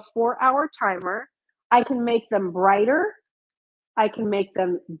 hour, or 4 hour timer. I can make them brighter. I can make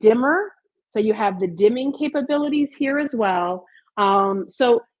them dimmer. So you have the dimming capabilities here as well.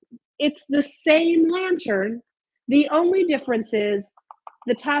 So it's the same lantern. The only difference is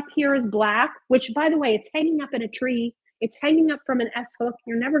the top here is black, which, by the way, it's hanging up in a tree. It's hanging up from an S hook.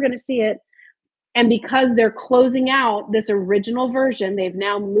 You're never going to see it. And because they're closing out this original version, they've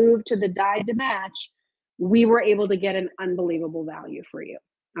now moved to the dyed to match. We were able to get an unbelievable value for you.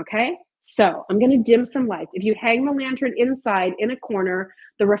 Okay? So I'm going to dim some lights. If you hang the lantern inside in a corner,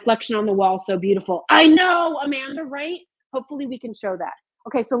 the reflection on the wall is so beautiful. I know, Amanda, right? Hopefully we can show that.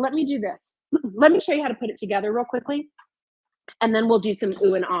 Okay, so let me do this. Let me show you how to put it together real quickly, and then we'll do some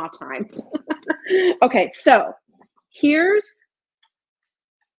ooh and ah time. Okay, so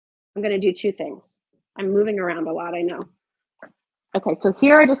I'm going to do two things. I'm moving around a lot, I know. Okay, so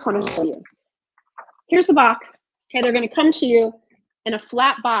here I just want to show you. Here's the box. Okay, they're going to come to you in a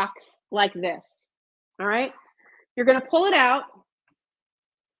flat box like this. All right? You're going to pull it out,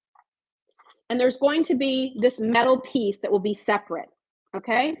 and there's going to be this metal piece that will be separate.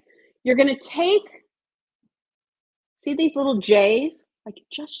 Okay? You're going to see these little J's? Like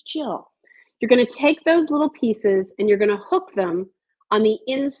Just Jill. You're going to take those little pieces and you're going to hook them on the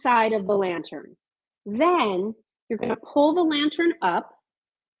inside of the lantern. Then you're going to pull the lantern up,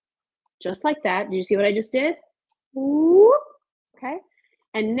 just like that. Did you see what I just did? Whoop. Okay.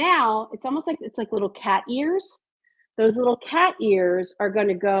 And now it's almost like it's like little cat ears. Those little cat ears are going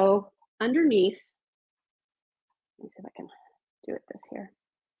to go underneath. Let me see if I can do it this here.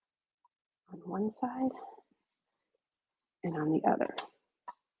 On one side and on the other.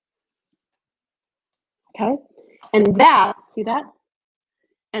 Okay. And that, see that?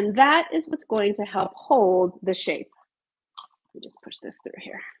 And that is what's going to help hold the shape. Let me just push this through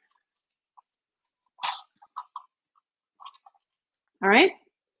here. All right.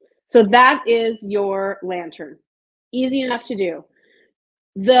 So that is your lantern. Easy enough to do.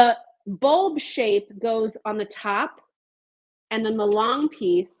 The bulb shape goes on the top, and then the long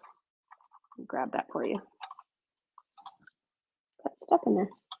piece, I'll grab that for you. Got stuck in there.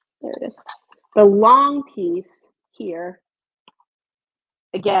 There it is. The long piece here,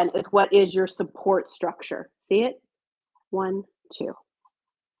 again, is what is your support structure. See it? 1, 2.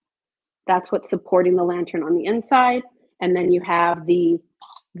 That's what's supporting the lantern on the inside, and then you have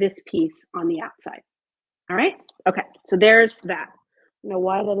this piece on the outside. All right? Okay, so there's that. You know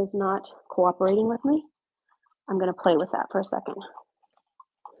why that is not cooperating with me? I'm going to play with that for a second.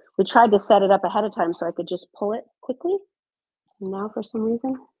 We tried to set it up ahead of time so I could just pull it quickly. And now for some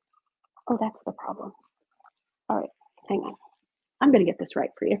reason, oh, that's the problem. All right, hang on. I'm going to get this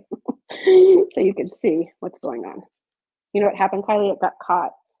right for you so you can see what's going on. You know what happened, Kylie? It got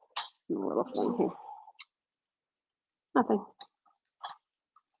caught in a little thing here. Nothing.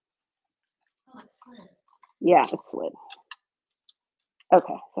 Oh, it slid. Yeah, it slid.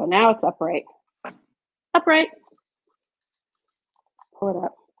 Okay, so now it's upright. Upright. Pull it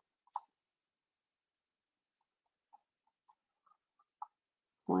up.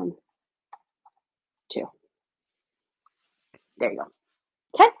 One, two. There you go.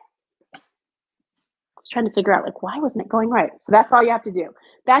 Okay. I was trying to figure out, like, why wasn't it going right? So that's all you have to do.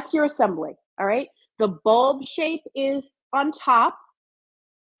 That's your assembly, all right? The bulb shape is on top.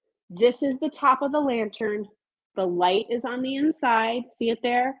 This is the top of the lantern. The light is on the inside. See it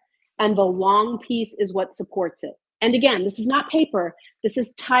there? And the long piece is what supports it. And again, this is not paper. This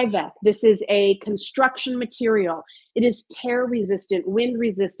is Tyvek. This is a construction material. It is tear resistant, wind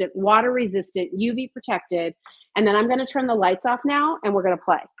resistant, water resistant, UV protected. And then I'm going to turn the lights off now and we're going to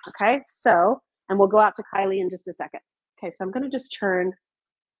play. Okay. So, and we'll go out to Kylie in just a second. Okay. So I'm going to just turn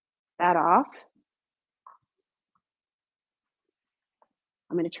that off.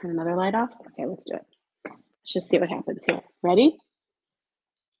 I'm going to turn another light off. Okay. Let's do it. Let's just see what happens here. Ready?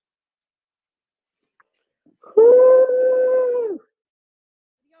 Woo! What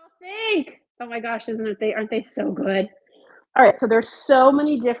do y'all think? Oh my gosh, aren't they so good? All right, so there's so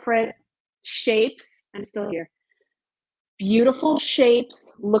many different shapes. I'm still here. Beautiful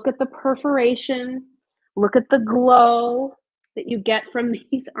shapes. Look at the perforation. Look at the glow that you get from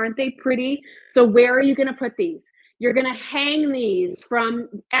these. Aren't they pretty? So where are you going to put these? You're going to hang these from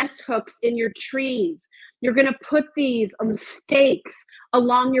S hooks in your trees. You're going to put these on stakes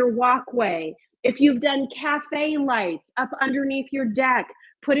along your walkway. If you've done cafe lights up underneath your deck,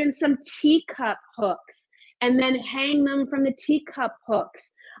 put in some teacup hooks and then hang them from the teacup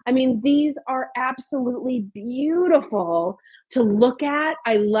hooks. I mean, these are absolutely beautiful to look at.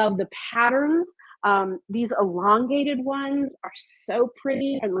 I love the patterns. These elongated ones are so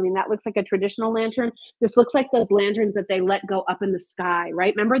pretty. And I mean, that looks like a traditional lantern. This looks like those lanterns that they let go up in the sky,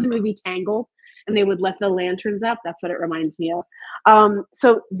 right? Remember the movie Tangled? And they would let the lanterns up. That's what it reminds me of.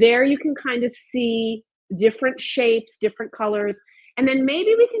 So there you can kind of see different shapes, different colors. And then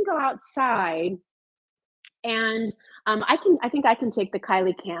maybe we can go outside and I think I can take the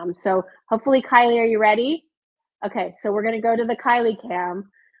Kylie cam. So hopefully, Kylie, are you ready? Okay, so we're gonna go to the Kylie cam.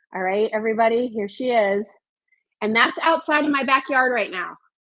 All right, everybody, here she is. And that's outside in my backyard right now.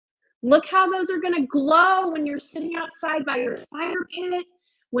 Look how those are gonna glow when you're sitting outside by your fire pit,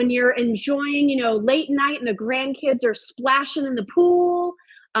 when you're enjoying, late night and the grandkids are splashing in the pool.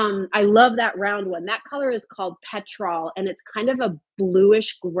 I love that round one. That color is called petrol, and it's kind of a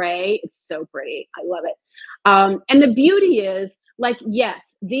bluish gray. It's so pretty. I love it. And the beauty is, like,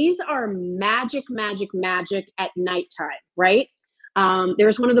 yes, these are magic, magic, magic at nighttime, right?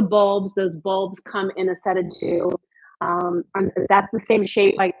 There's one of the bulbs. Those bulbs come in a set of two. That's the same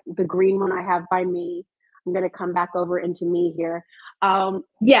shape like the green one I have by me. I'm going to come back over into me here.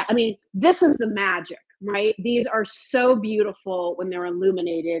 Yeah, I mean, this is the magic, right? These are so beautiful when they're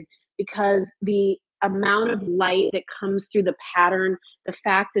illuminated because the amount of light that comes through the pattern, the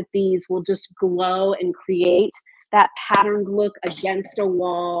fact that these will just glow and create that patterned look against a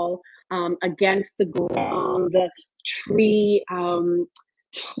wall, against the ground, the tree,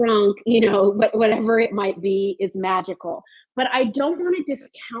 trunk, whatever it might be is magical. But I don't want to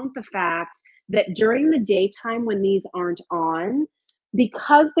discount the fact that during the daytime when these aren't on,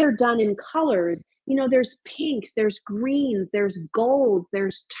 because they're done in colors, there's pinks, there's greens, there's golds,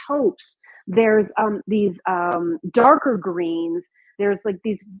 there's taupes, there's these darker greens, there's like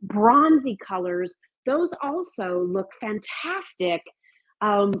these bronzy colors. Those also look fantastic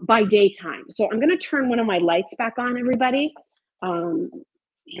by daytime. So I'm going to turn one of my lights back on, everybody. There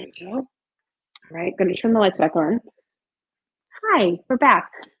we go. All right, going to turn the lights back on. Hi, we're back.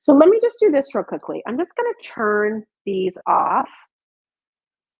 So let me just do this real quickly. I'm just going to turn these off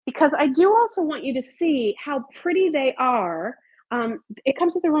because I do also want you to see how pretty they are. It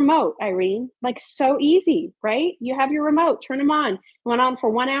comes with a remote, Irene, like so easy, right? You have your remote, turn them on. You want on for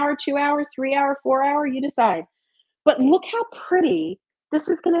 1 hour, 2 hour, 3 hour, 4 hour, you decide. But look how pretty this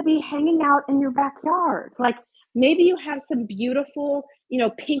is going to be hanging out in your backyard. Like maybe you have some beautiful,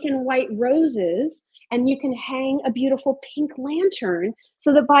 pink and white roses, and you can hang a beautiful pink lantern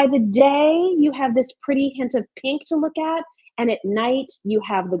so that by the day you have this pretty hint of pink to look at, and at night you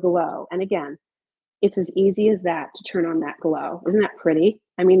have the glow. And again, it's as easy as that to turn on that glow. Isn't that pretty?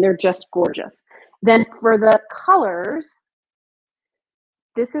 I mean, they're just gorgeous. Then for the colors,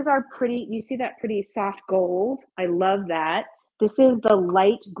 this is our pretty, you see that pretty soft gold? I love that. This is the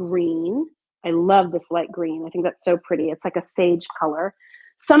light green. I love this light green. I think that's so pretty. It's like a sage color.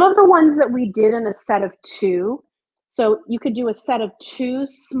 Some of the ones that we did in a set of two, so you could do a set of 2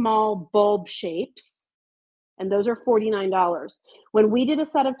 small bulb shapes, and those are $49. When we did a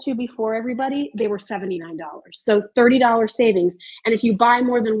set of 2 before everybody, they were $79. So $30 savings. And if you buy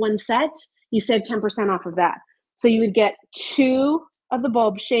more than one set, you save 10% off of that. So you would get 2 of the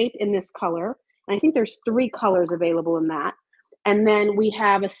bulb shape in this color. And I think there's 3 colors available in that. And then we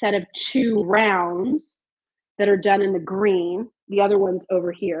have a set of 2 rounds that are done in the green. The other one's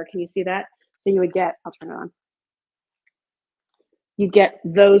over here. Can you see that? So you would get, I'll turn it on. You get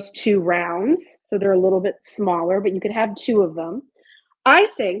those 2 rounds. So they're a little bit smaller, but you could have 2 of them. I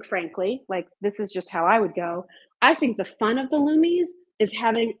think, frankly, like this is just how I would go. I think the fun of the Lumiz is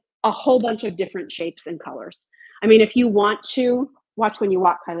having a whole bunch of different shapes and colors. I mean, if you want to, watch when you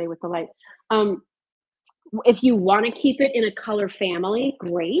walk, Kylie, with the light. If you want to keep it in a color family,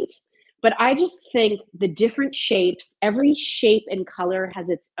 great. But I just think the different shapes, every shape and color has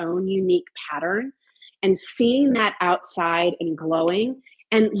its own unique pattern. And seeing that outside and glowing,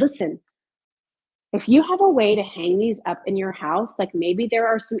 and listen, If you have a way to hang these up in your house, like maybe there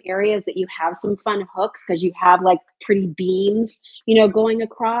are some areas that you have some fun hooks because you have like pretty beams, going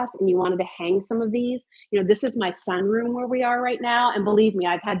across and you wanted to hang some of these. This is my sunroom where we are right now. And believe me,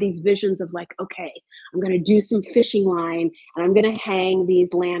 I've had these visions of like, okay, I'm going to do some fishing line and I'm going to hang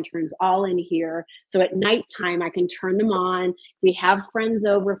these lanterns all in here. So at nighttime, I can turn them on. We have friends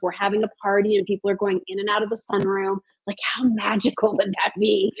over. If we're having a party and people are going in and out of the sunroom, like how magical would that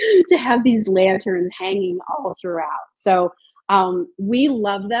be to have these lanterns hanging all throughout? So we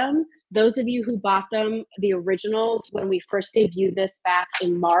love them. Those of you who bought them, the originals, when we first debuted this back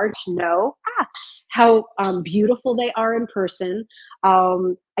in March, know how beautiful they are in person.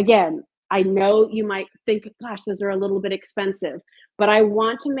 Again, I know you might think, gosh, those are a little bit expensive, but I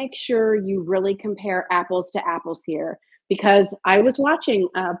want to make sure you really compare apples to apples here, because I was watching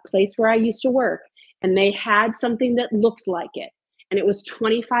a place where I used to work and they had something that looked like it and it was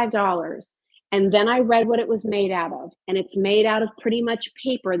 $25. And then I read what it was made out of, and it's made out of pretty much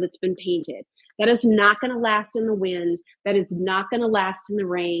paper that's been painted. That is not going to last in the wind. That is not going to last in the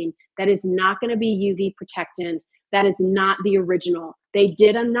rain. That is not going to be UV protectant. That is not the original. They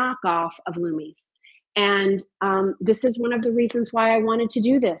did a knockoff of Lumiz. And this is one of the reasons why I wanted to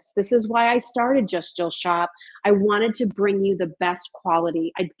do this. This is why I started Just Jill Shop. I wanted to bring you the best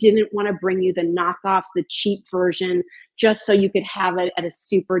quality. I didn't want to bring you the knockoffs, the cheap version, just so you could have it at a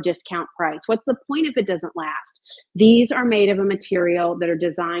super discount price. What's the point if it doesn't last? These are made of a material that are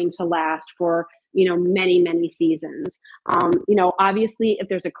designed to last for many, many seasons. Obviously, if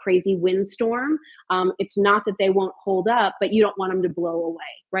there's a crazy windstorm, it's not that they won't hold up, but you don't want them to blow away,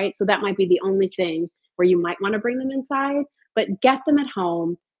 right? So that might be the only thing where you might want to bring them inside, but get them at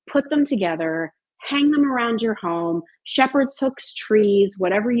home, put them together, hang them around your home, shepherd's hooks, trees,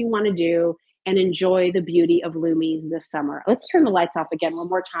 whatever you want to do, and enjoy the beauty of Lumiz this summer. Let's turn the lights off again one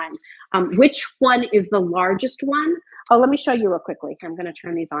more time. Which one is the largest one? Oh, let me show you real quickly. I'm going to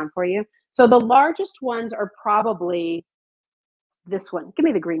turn these on for you. So the largest ones are probably this one. Give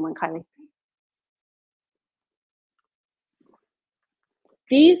me the green one, Kylie.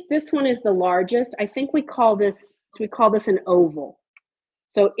 This one is the largest. I think we call this an oval.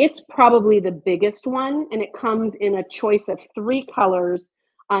 So it's probably the biggest one, and it comes in a choice of 3 colors,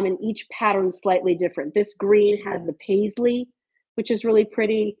 and each pattern slightly different. This green has the paisley, which is really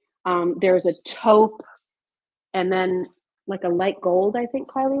pretty. There's a taupe, and then like a light gold, I think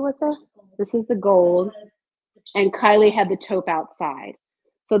Kylie was there. This is the gold, and Kylie had the taupe outside.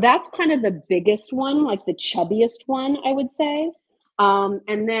 So that's kind of the biggest one, like the chubbiest one, I would say.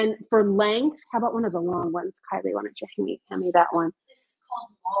 And then for length, how about one of the long ones? Kylie, why don't you hand me that one? This is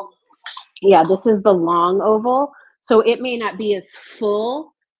called long. Yeah, this is the long oval. So it may not be as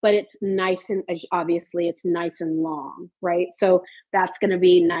full, but it's nice, and obviously it's nice and long, right? So that's going to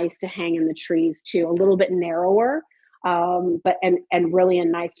be nice to hang in the trees too. A little bit narrower, but really a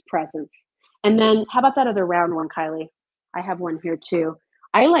nice presence. And then how about that other round one, Kylie? I have one here too.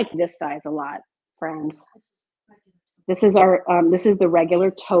 I like this size a lot, friends. This is the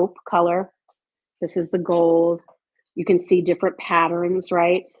regular taupe color. This is the gold. You can see different patterns,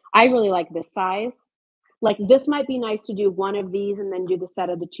 right? I really like this size. Like this might be nice to do one of these and then do the set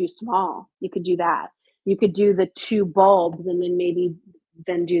of the 2 small. You could do that. You could do the 2 bulbs and then maybe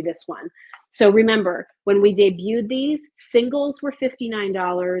then do this one. So remember, when we debuted these, singles were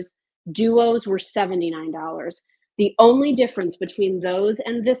 $59, duos were $79. The only difference between those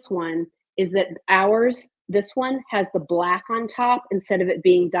and this one is that this one has the black on top instead of it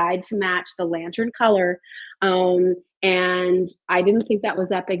being dyed to match the lantern color. And I didn't think that was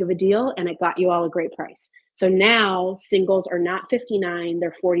that big of a deal, and it got you all a great price. So now singles are not $59,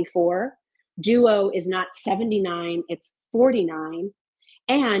 they're $44. Duo is not $79, it's $49.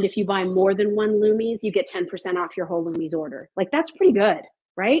 And if you buy more than 1 Lumiz, you get 10% off your whole Lumiz order. Like that's pretty good,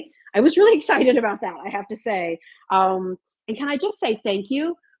 right? I was really excited about that, I have to say. And can I just say thank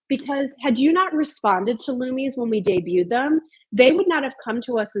you? Because had you not responded to Lumiz when we debuted them, they would not have come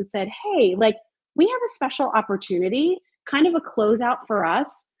to us and said, hey, like we have a special opportunity, kind of a closeout for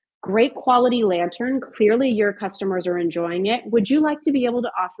us, great quality lantern. Clearly your customers are enjoying it. Would you like to be able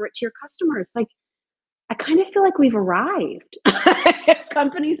to offer it to your customers? Like, I kind of feel like we've arrived.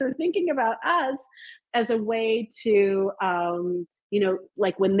 Companies are thinking about us as a way to,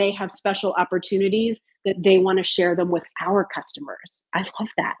 like when they have special opportunities that they want to share them with our customers. I love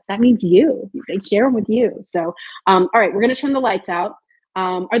that. That means you. They share them with you. So, all right, we're going to turn the lights out.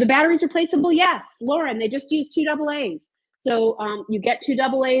 Are the batteries replaceable? Yes. Lauren, they just use 2 AA's. So you get 2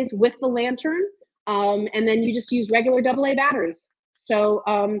 AA's with the lantern, and then you just use regular AA batteries. So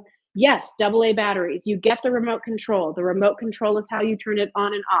Yes, AA batteries. You get the remote control. The remote control is how you turn it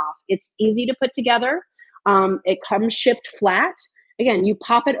on and off. It's easy to put together. It comes shipped flat. Again, you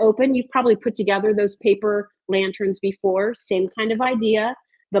pop it open. You've probably put together those paper lanterns before. Same kind of idea.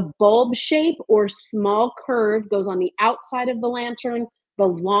 The bulb shape or small curve goes on the outside of the lantern. The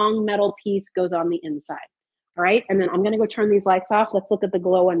long metal piece goes on the inside. All right, and then I'm gonna go turn these lights off. Let's look at the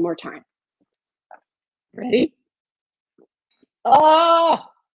glow one more time. Ready? Oh,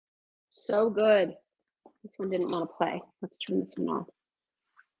 so good. This one didn't want to play. Let's turn this one off.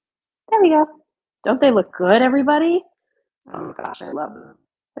 There we go. Don't they look good, everybody? Oh my gosh, I love them.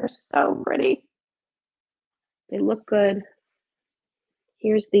 They're so pretty. They look good.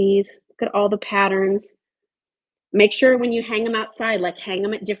 Here's these. Look at all the patterns. Make sure when you hang them outside, like hang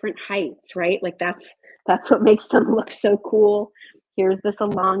them at different heights, right? Like that's what makes them look so cool. Here's this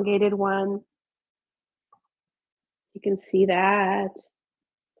elongated one. You can see that.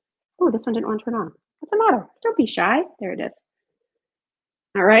 Oh, this one didn't want to turn on. What's the matter? Don't be shy. There it is.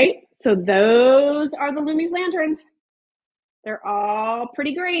 All right, so those are the Lumiz lanterns. They're all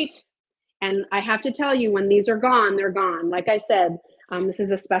pretty great. And I have to tell you, when these are gone, they're gone. Like I said, this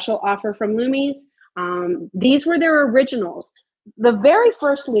is a special offer from Lumiz. These were their originals. The very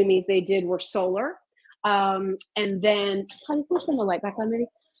first Lumiz they did were solar. And then, can you turn the light back on, maybe?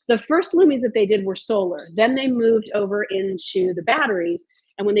 The first Lumiz that they did were solar. Then they moved over into the batteries.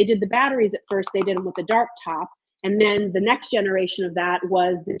 And when they did the batteries at first, they did them with the dark top. And then the next generation of that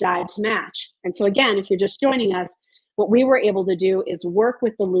was the dyed to match. And so again, if you're just joining us, what we were able to do is work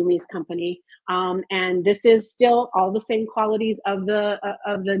with the Lumiz company. And this is still all the same qualities of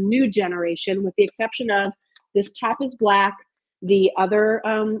the new generation, with the exception of this top is black. The other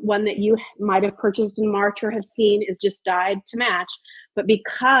one that you might have purchased in March or have seen is just dyed to match. But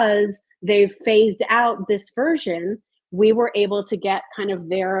because they've phased out this version, we were able to get kind of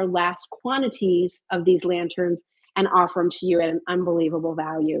their last quantities of these lanterns and offer them to you at an unbelievable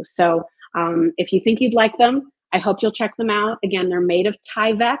value. So if you think you'd like them, I hope you'll check them out. Again, they're made of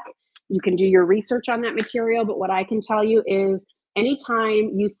Tyvek. You can do your research on that material, but what I can tell you is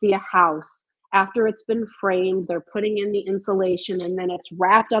anytime you see a house, after it's been framed, they're putting in the insulation and then it's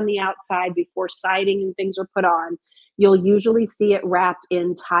wrapped on the outside before siding and things are put on, you'll usually see it wrapped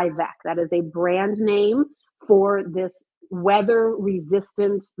in Tyvek. That is a brand name for this weather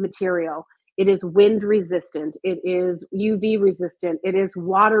resistant material. It is wind resistant. It is UV resistant. It is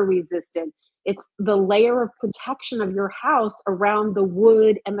water resistant. It's the layer of protection of your house around the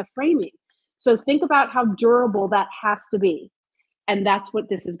wood and the framing. So think about how durable that has to be. And that's what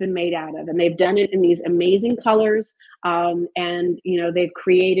this has been made out of. And they've done it in these amazing colors. And, you know, they've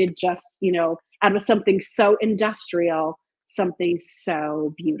created just, you know, out of something so industrial, something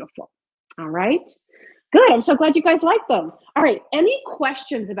so beautiful. All right. Good. I'm so glad you guys like them. All right. Any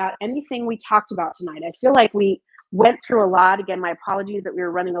questions about anything we talked about tonight? I feel like we went through a lot. Again, my apologies that we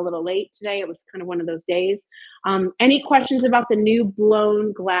were running a little late today. It was kind of one of those days. Any questions about the new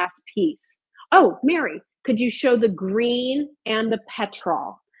blown glass piece? Oh, Mary, could you show the green and the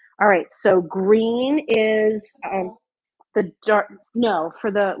petrol? All right. So green is the dark, no,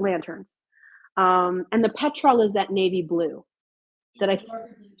 for the lanterns. And the petrol is that navy blue. That I. Are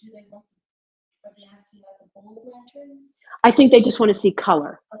they asking about the bulb lanterns? I think they just want to see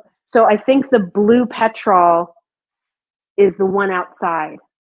color. Okay. So I think the blue petrol is the one outside,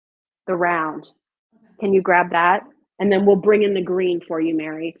 the round. Okay. Can you grab that? And then we'll bring in the green for you,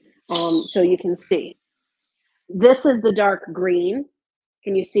 Mary, so you can see. This is the dark green.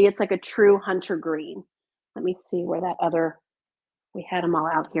 Can you see? It's like a true hunter green. Let me see where that other, we had them all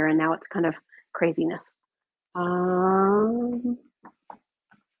out here and now it's kind of craziness.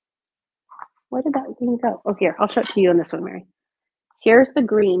 Where did that green go? Oh, here, I'll show it to you on this one, Mary. Here's the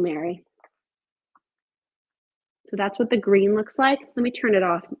green, Mary. So that's what the green looks like. Let me turn it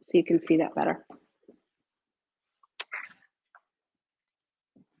off so you can see that better.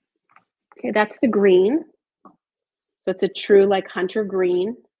 Okay, that's the green. So it's a true like hunter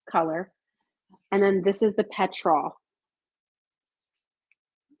green color. And then this is the petrol,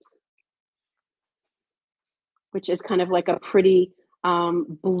 which is kind of like a pretty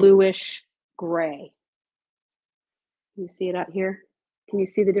bluish gray. Can you see it out here? Can you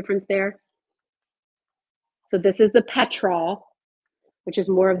see the difference there? So this is the petrol, which is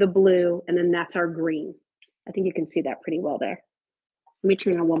more of the blue, and then that's our green. I think you can see that pretty well there. Let me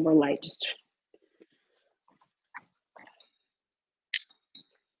turn on one more light. Just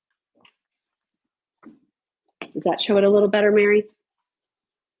does that show it a little better, Mary?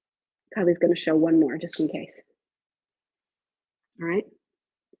 Kylie's going to show one more just in case. All right.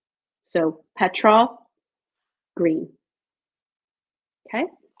 So petrol, green. Okay.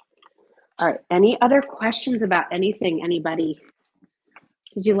 All right. Any other questions about anything, anybody?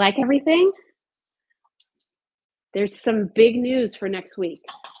 Did you like everything? There's some big news for next week.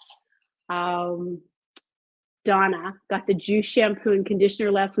 Donna got the Juice shampoo and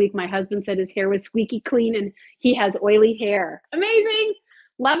conditioner last week. My husband said his hair was squeaky clean and he has oily hair. Amazing.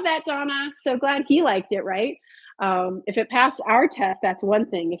 Love that, Donna. So glad he liked it, right? If it passed our test, that's one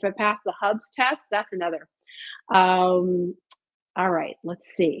thing. If it passed the Hub's test, that's another. All right,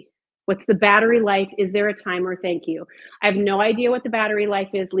 let's see. What's the battery life? Is there a timer? Thank you. I have no idea what the battery life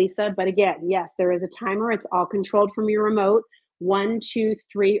is, Lisa, but again, yes, there is a timer. It's all controlled from your remote, 1, 2,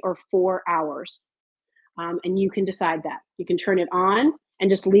 3, or 4 hours. And you can decide that. You can turn it on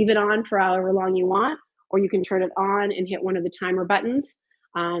and just leave it on for however long you want, or you can turn it on and hit one of the timer buttons,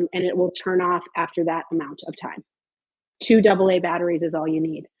 and it will turn off after that amount of time. 2 AA batteries is all you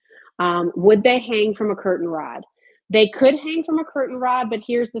need. Would they hang from a curtain rod? They could hang from a curtain rod, but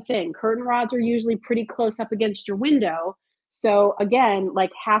here's the thing. Curtain rods are usually pretty close up against your window. So again,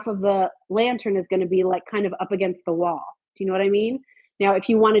 like half of the lantern is going to be like kind of up against the wall. Do you know what I mean? Now, if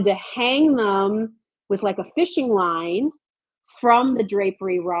you wanted to hang them with like a fishing line from the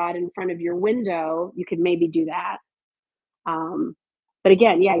drapery rod in front of your window, you could maybe do that. But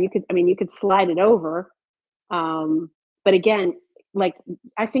again, yeah, you could slide it over. But again, like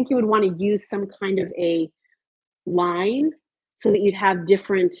I think you would want to use some kind of a line so that you'd have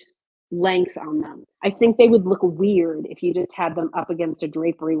different lengths on them. I think they would look weird if you just had them up against a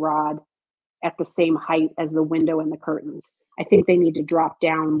drapery rod at the same height as the window and the curtains. I think they need to drop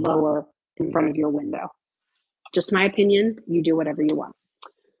down lower in front of your window. Just my opinion. You do whatever you want.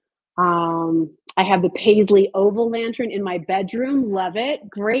 I have the Paisley oval lantern in my bedroom. Love it.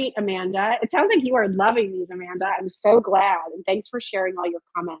 Great, Amanda. It sounds like you are loving these, Amanda. I'm so glad. And thanks for sharing all your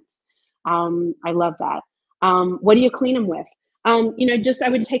comments. I love that. What do you clean them with? I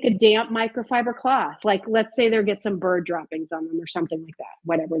would take a damp microfiber cloth. Like, let's say there get some bird droppings on them or something like that,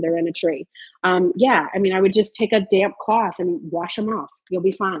 whatever, they're in a tree. I would just take a damp cloth and wash them off. You'll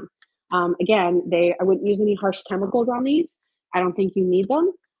be fine. Again, I wouldn't use any harsh chemicals on these. I don't think you need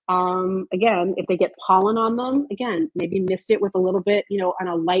them. Again, if they get pollen on them, again, maybe mist it with a little bit, on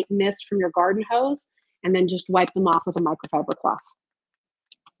a light mist from your garden hose, and then just wipe them off with a microfiber cloth.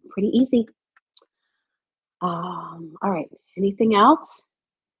 Pretty easy. All right. Anything else?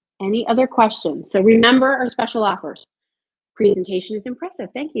 Any other questions? So remember our special offers. Presentation is impressive.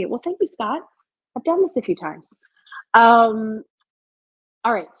 Thank you. Well, thank you, Scott. I've done this a few times. All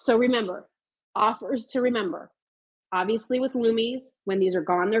right. So remember, offers to remember. Obviously, with Lumiz, when these are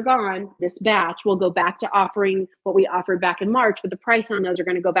gone, they're gone. This batch will go back to offering what we offered back in March, but the price on those are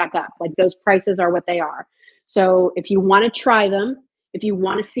going to go back up. Like, those prices are what they are. So if you want to try them, if you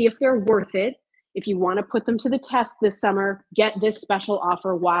want to see if they're worth it, if you want to put them to the test this summer, get this special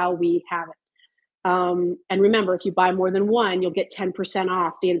offer while we have it. And remember, if you buy more than one, you'll get 10%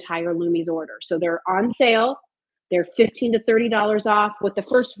 off the entire Lumiz order. So they're on sale. They're $15 to $30 off what the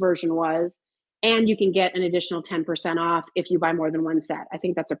first version was. And you can get an additional 10% off if you buy more than one set. I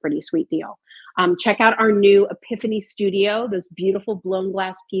think that's a pretty sweet deal. Check out our new Epiphany Studio, those beautiful blown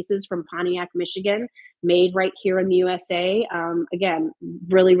glass pieces from Pontiac, Michigan, made right here in the USA. Again,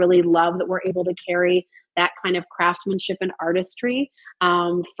 really, really love that we're able to carry that kind of craftsmanship and artistry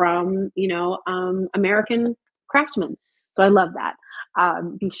from, American craftsmen. So I love that.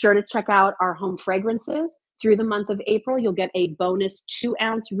 Be sure to check out our home fragrances. Through the month of April, you'll get a bonus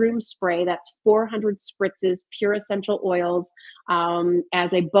 2-ounce room spray. That's 400 spritzes, pure essential oils,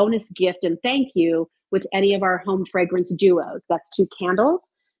 as a bonus gift and thank you with any of our home fragrance duos. That's 2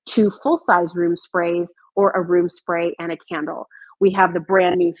 candles, 2 full-size room sprays, or a room spray and a candle. We have the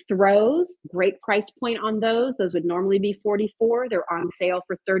brand new throws, great price point on those. Those would normally be $44. They're on sale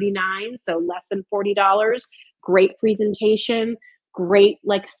for $39, so less than $40. Great presentation, great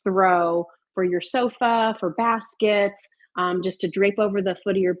throw for your sofa, for baskets, just to drape over the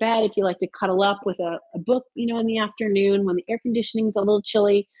foot of your bed if you like to cuddle up with a book, in the afternoon when the air conditioning's a little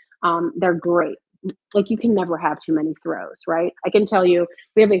chilly. They're great. You can never have too many throws, right? I can tell you,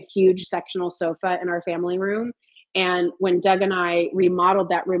 we have a huge sectional sofa in our family room. And when Doug and I remodeled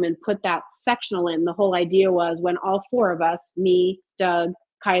that room and put that sectional in, the whole idea was when all 4 of us, me, Doug,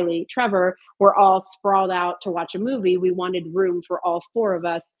 Kylie, Trevor, were all sprawled out to watch a movie, we wanted room for all 4 of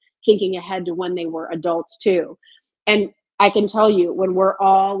us, thinking ahead to when they were adults too. And I can tell you, when we're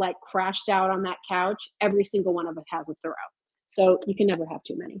all crashed out on that couch, every single one of us has a throw. So you can never have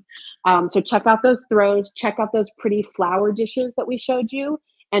too many. So check out those throws, check out those pretty flower dishes that we showed you.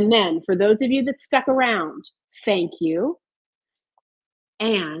 And then for those of you that stuck around, thank you.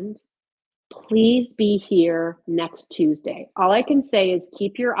 And Please be here next Tuesday. All I can say is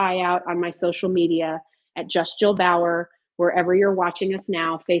keep your eye out on my social media at Just Jill Bauer, wherever you're watching us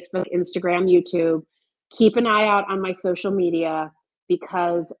now, Facebook, Instagram, YouTube. Keep an eye out on my social media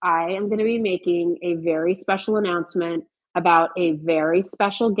because I am going to be making a very special announcement about a very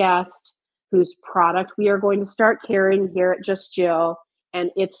special guest whose product we are going to start carrying here at Just Jill.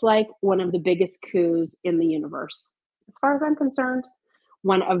 And it's like one of the biggest coups in the universe, as far as I'm concerned.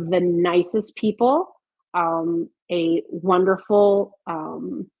 One of the nicest people, a wonderful,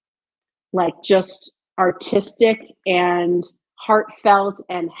 like just artistic and heartfelt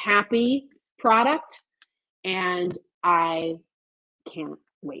and happy product. And I can't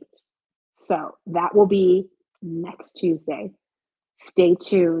wait. So that will be next Tuesday. Stay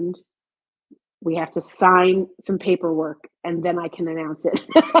tuned. We have to sign some paperwork and then I can announce it.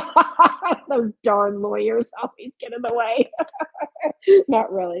 Those darn lawyers always get in the way.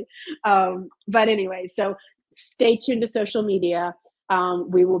 Not really. But anyway, so stay tuned to social media.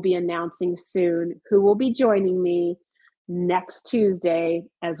 We will be announcing soon who will be joining me next Tuesday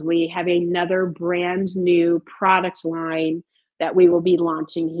as we have another brand new product line that we will be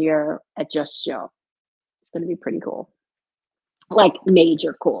launching here at Just Jill. It's going to be pretty cool. Like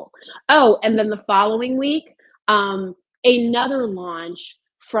major cool. Oh, and then the following week, another launch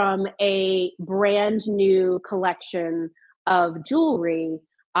from a brand new collection of jewelry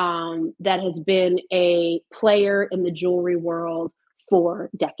that has been a player in the jewelry world for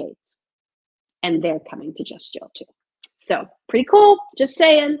decades. And they're coming to Just Jill too. So pretty cool. Just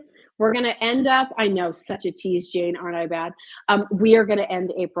saying. We're going to end up, I know, such a tease, Jane, aren't I bad? We are going to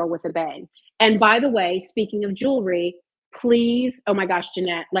end April with a bang. And by the way, speaking of jewelry, please, oh my gosh,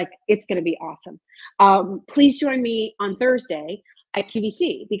 Jeanette, like it's going to be awesome. Please join me on Thursday at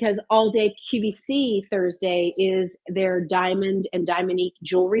QVC because all day QVC Thursday is their Diamond and Diamondique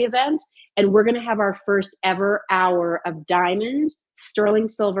jewelry event. And we're going to have our first ever hour of diamond, sterling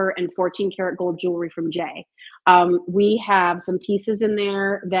silver, and 14 karat gold jewelry from Jay. We have some pieces in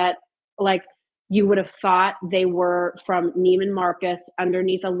there that like you would have thought they were from Neiman Marcus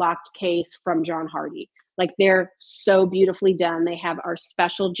underneath a locked case from John Hardy. Like they're so beautifully done. They have our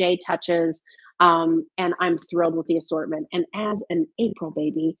special J touches. And I'm thrilled with the assortment. And as an April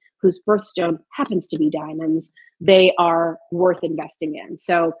baby whose birthstone happens to be diamonds, they are worth investing in.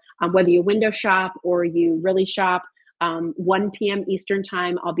 So whether you window shop or you really shop, 1 p.m. Eastern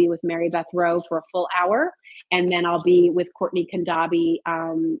time, I'll be with Mary Beth Rowe for a full hour. And then I'll be with Courtney Kandabi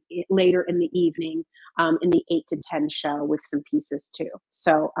later in the evening in the 8 to 10 show with some pieces too.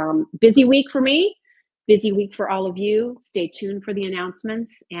 So busy week for me. Busy week for all of you. Stay tuned for the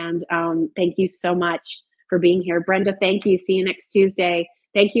announcements. And thank you so much for being here. Brenda, thank you. See you next Tuesday.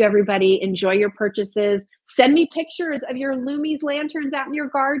 Thank you, everybody. Enjoy your purchases. Send me pictures of your Lumiz lanterns out in your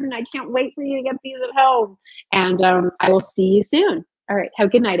garden. I can't wait for you to get these at home. And I will see you soon. All right. Have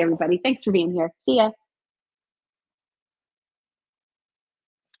a good night, everybody. Thanks for being here. See ya.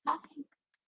 Bye.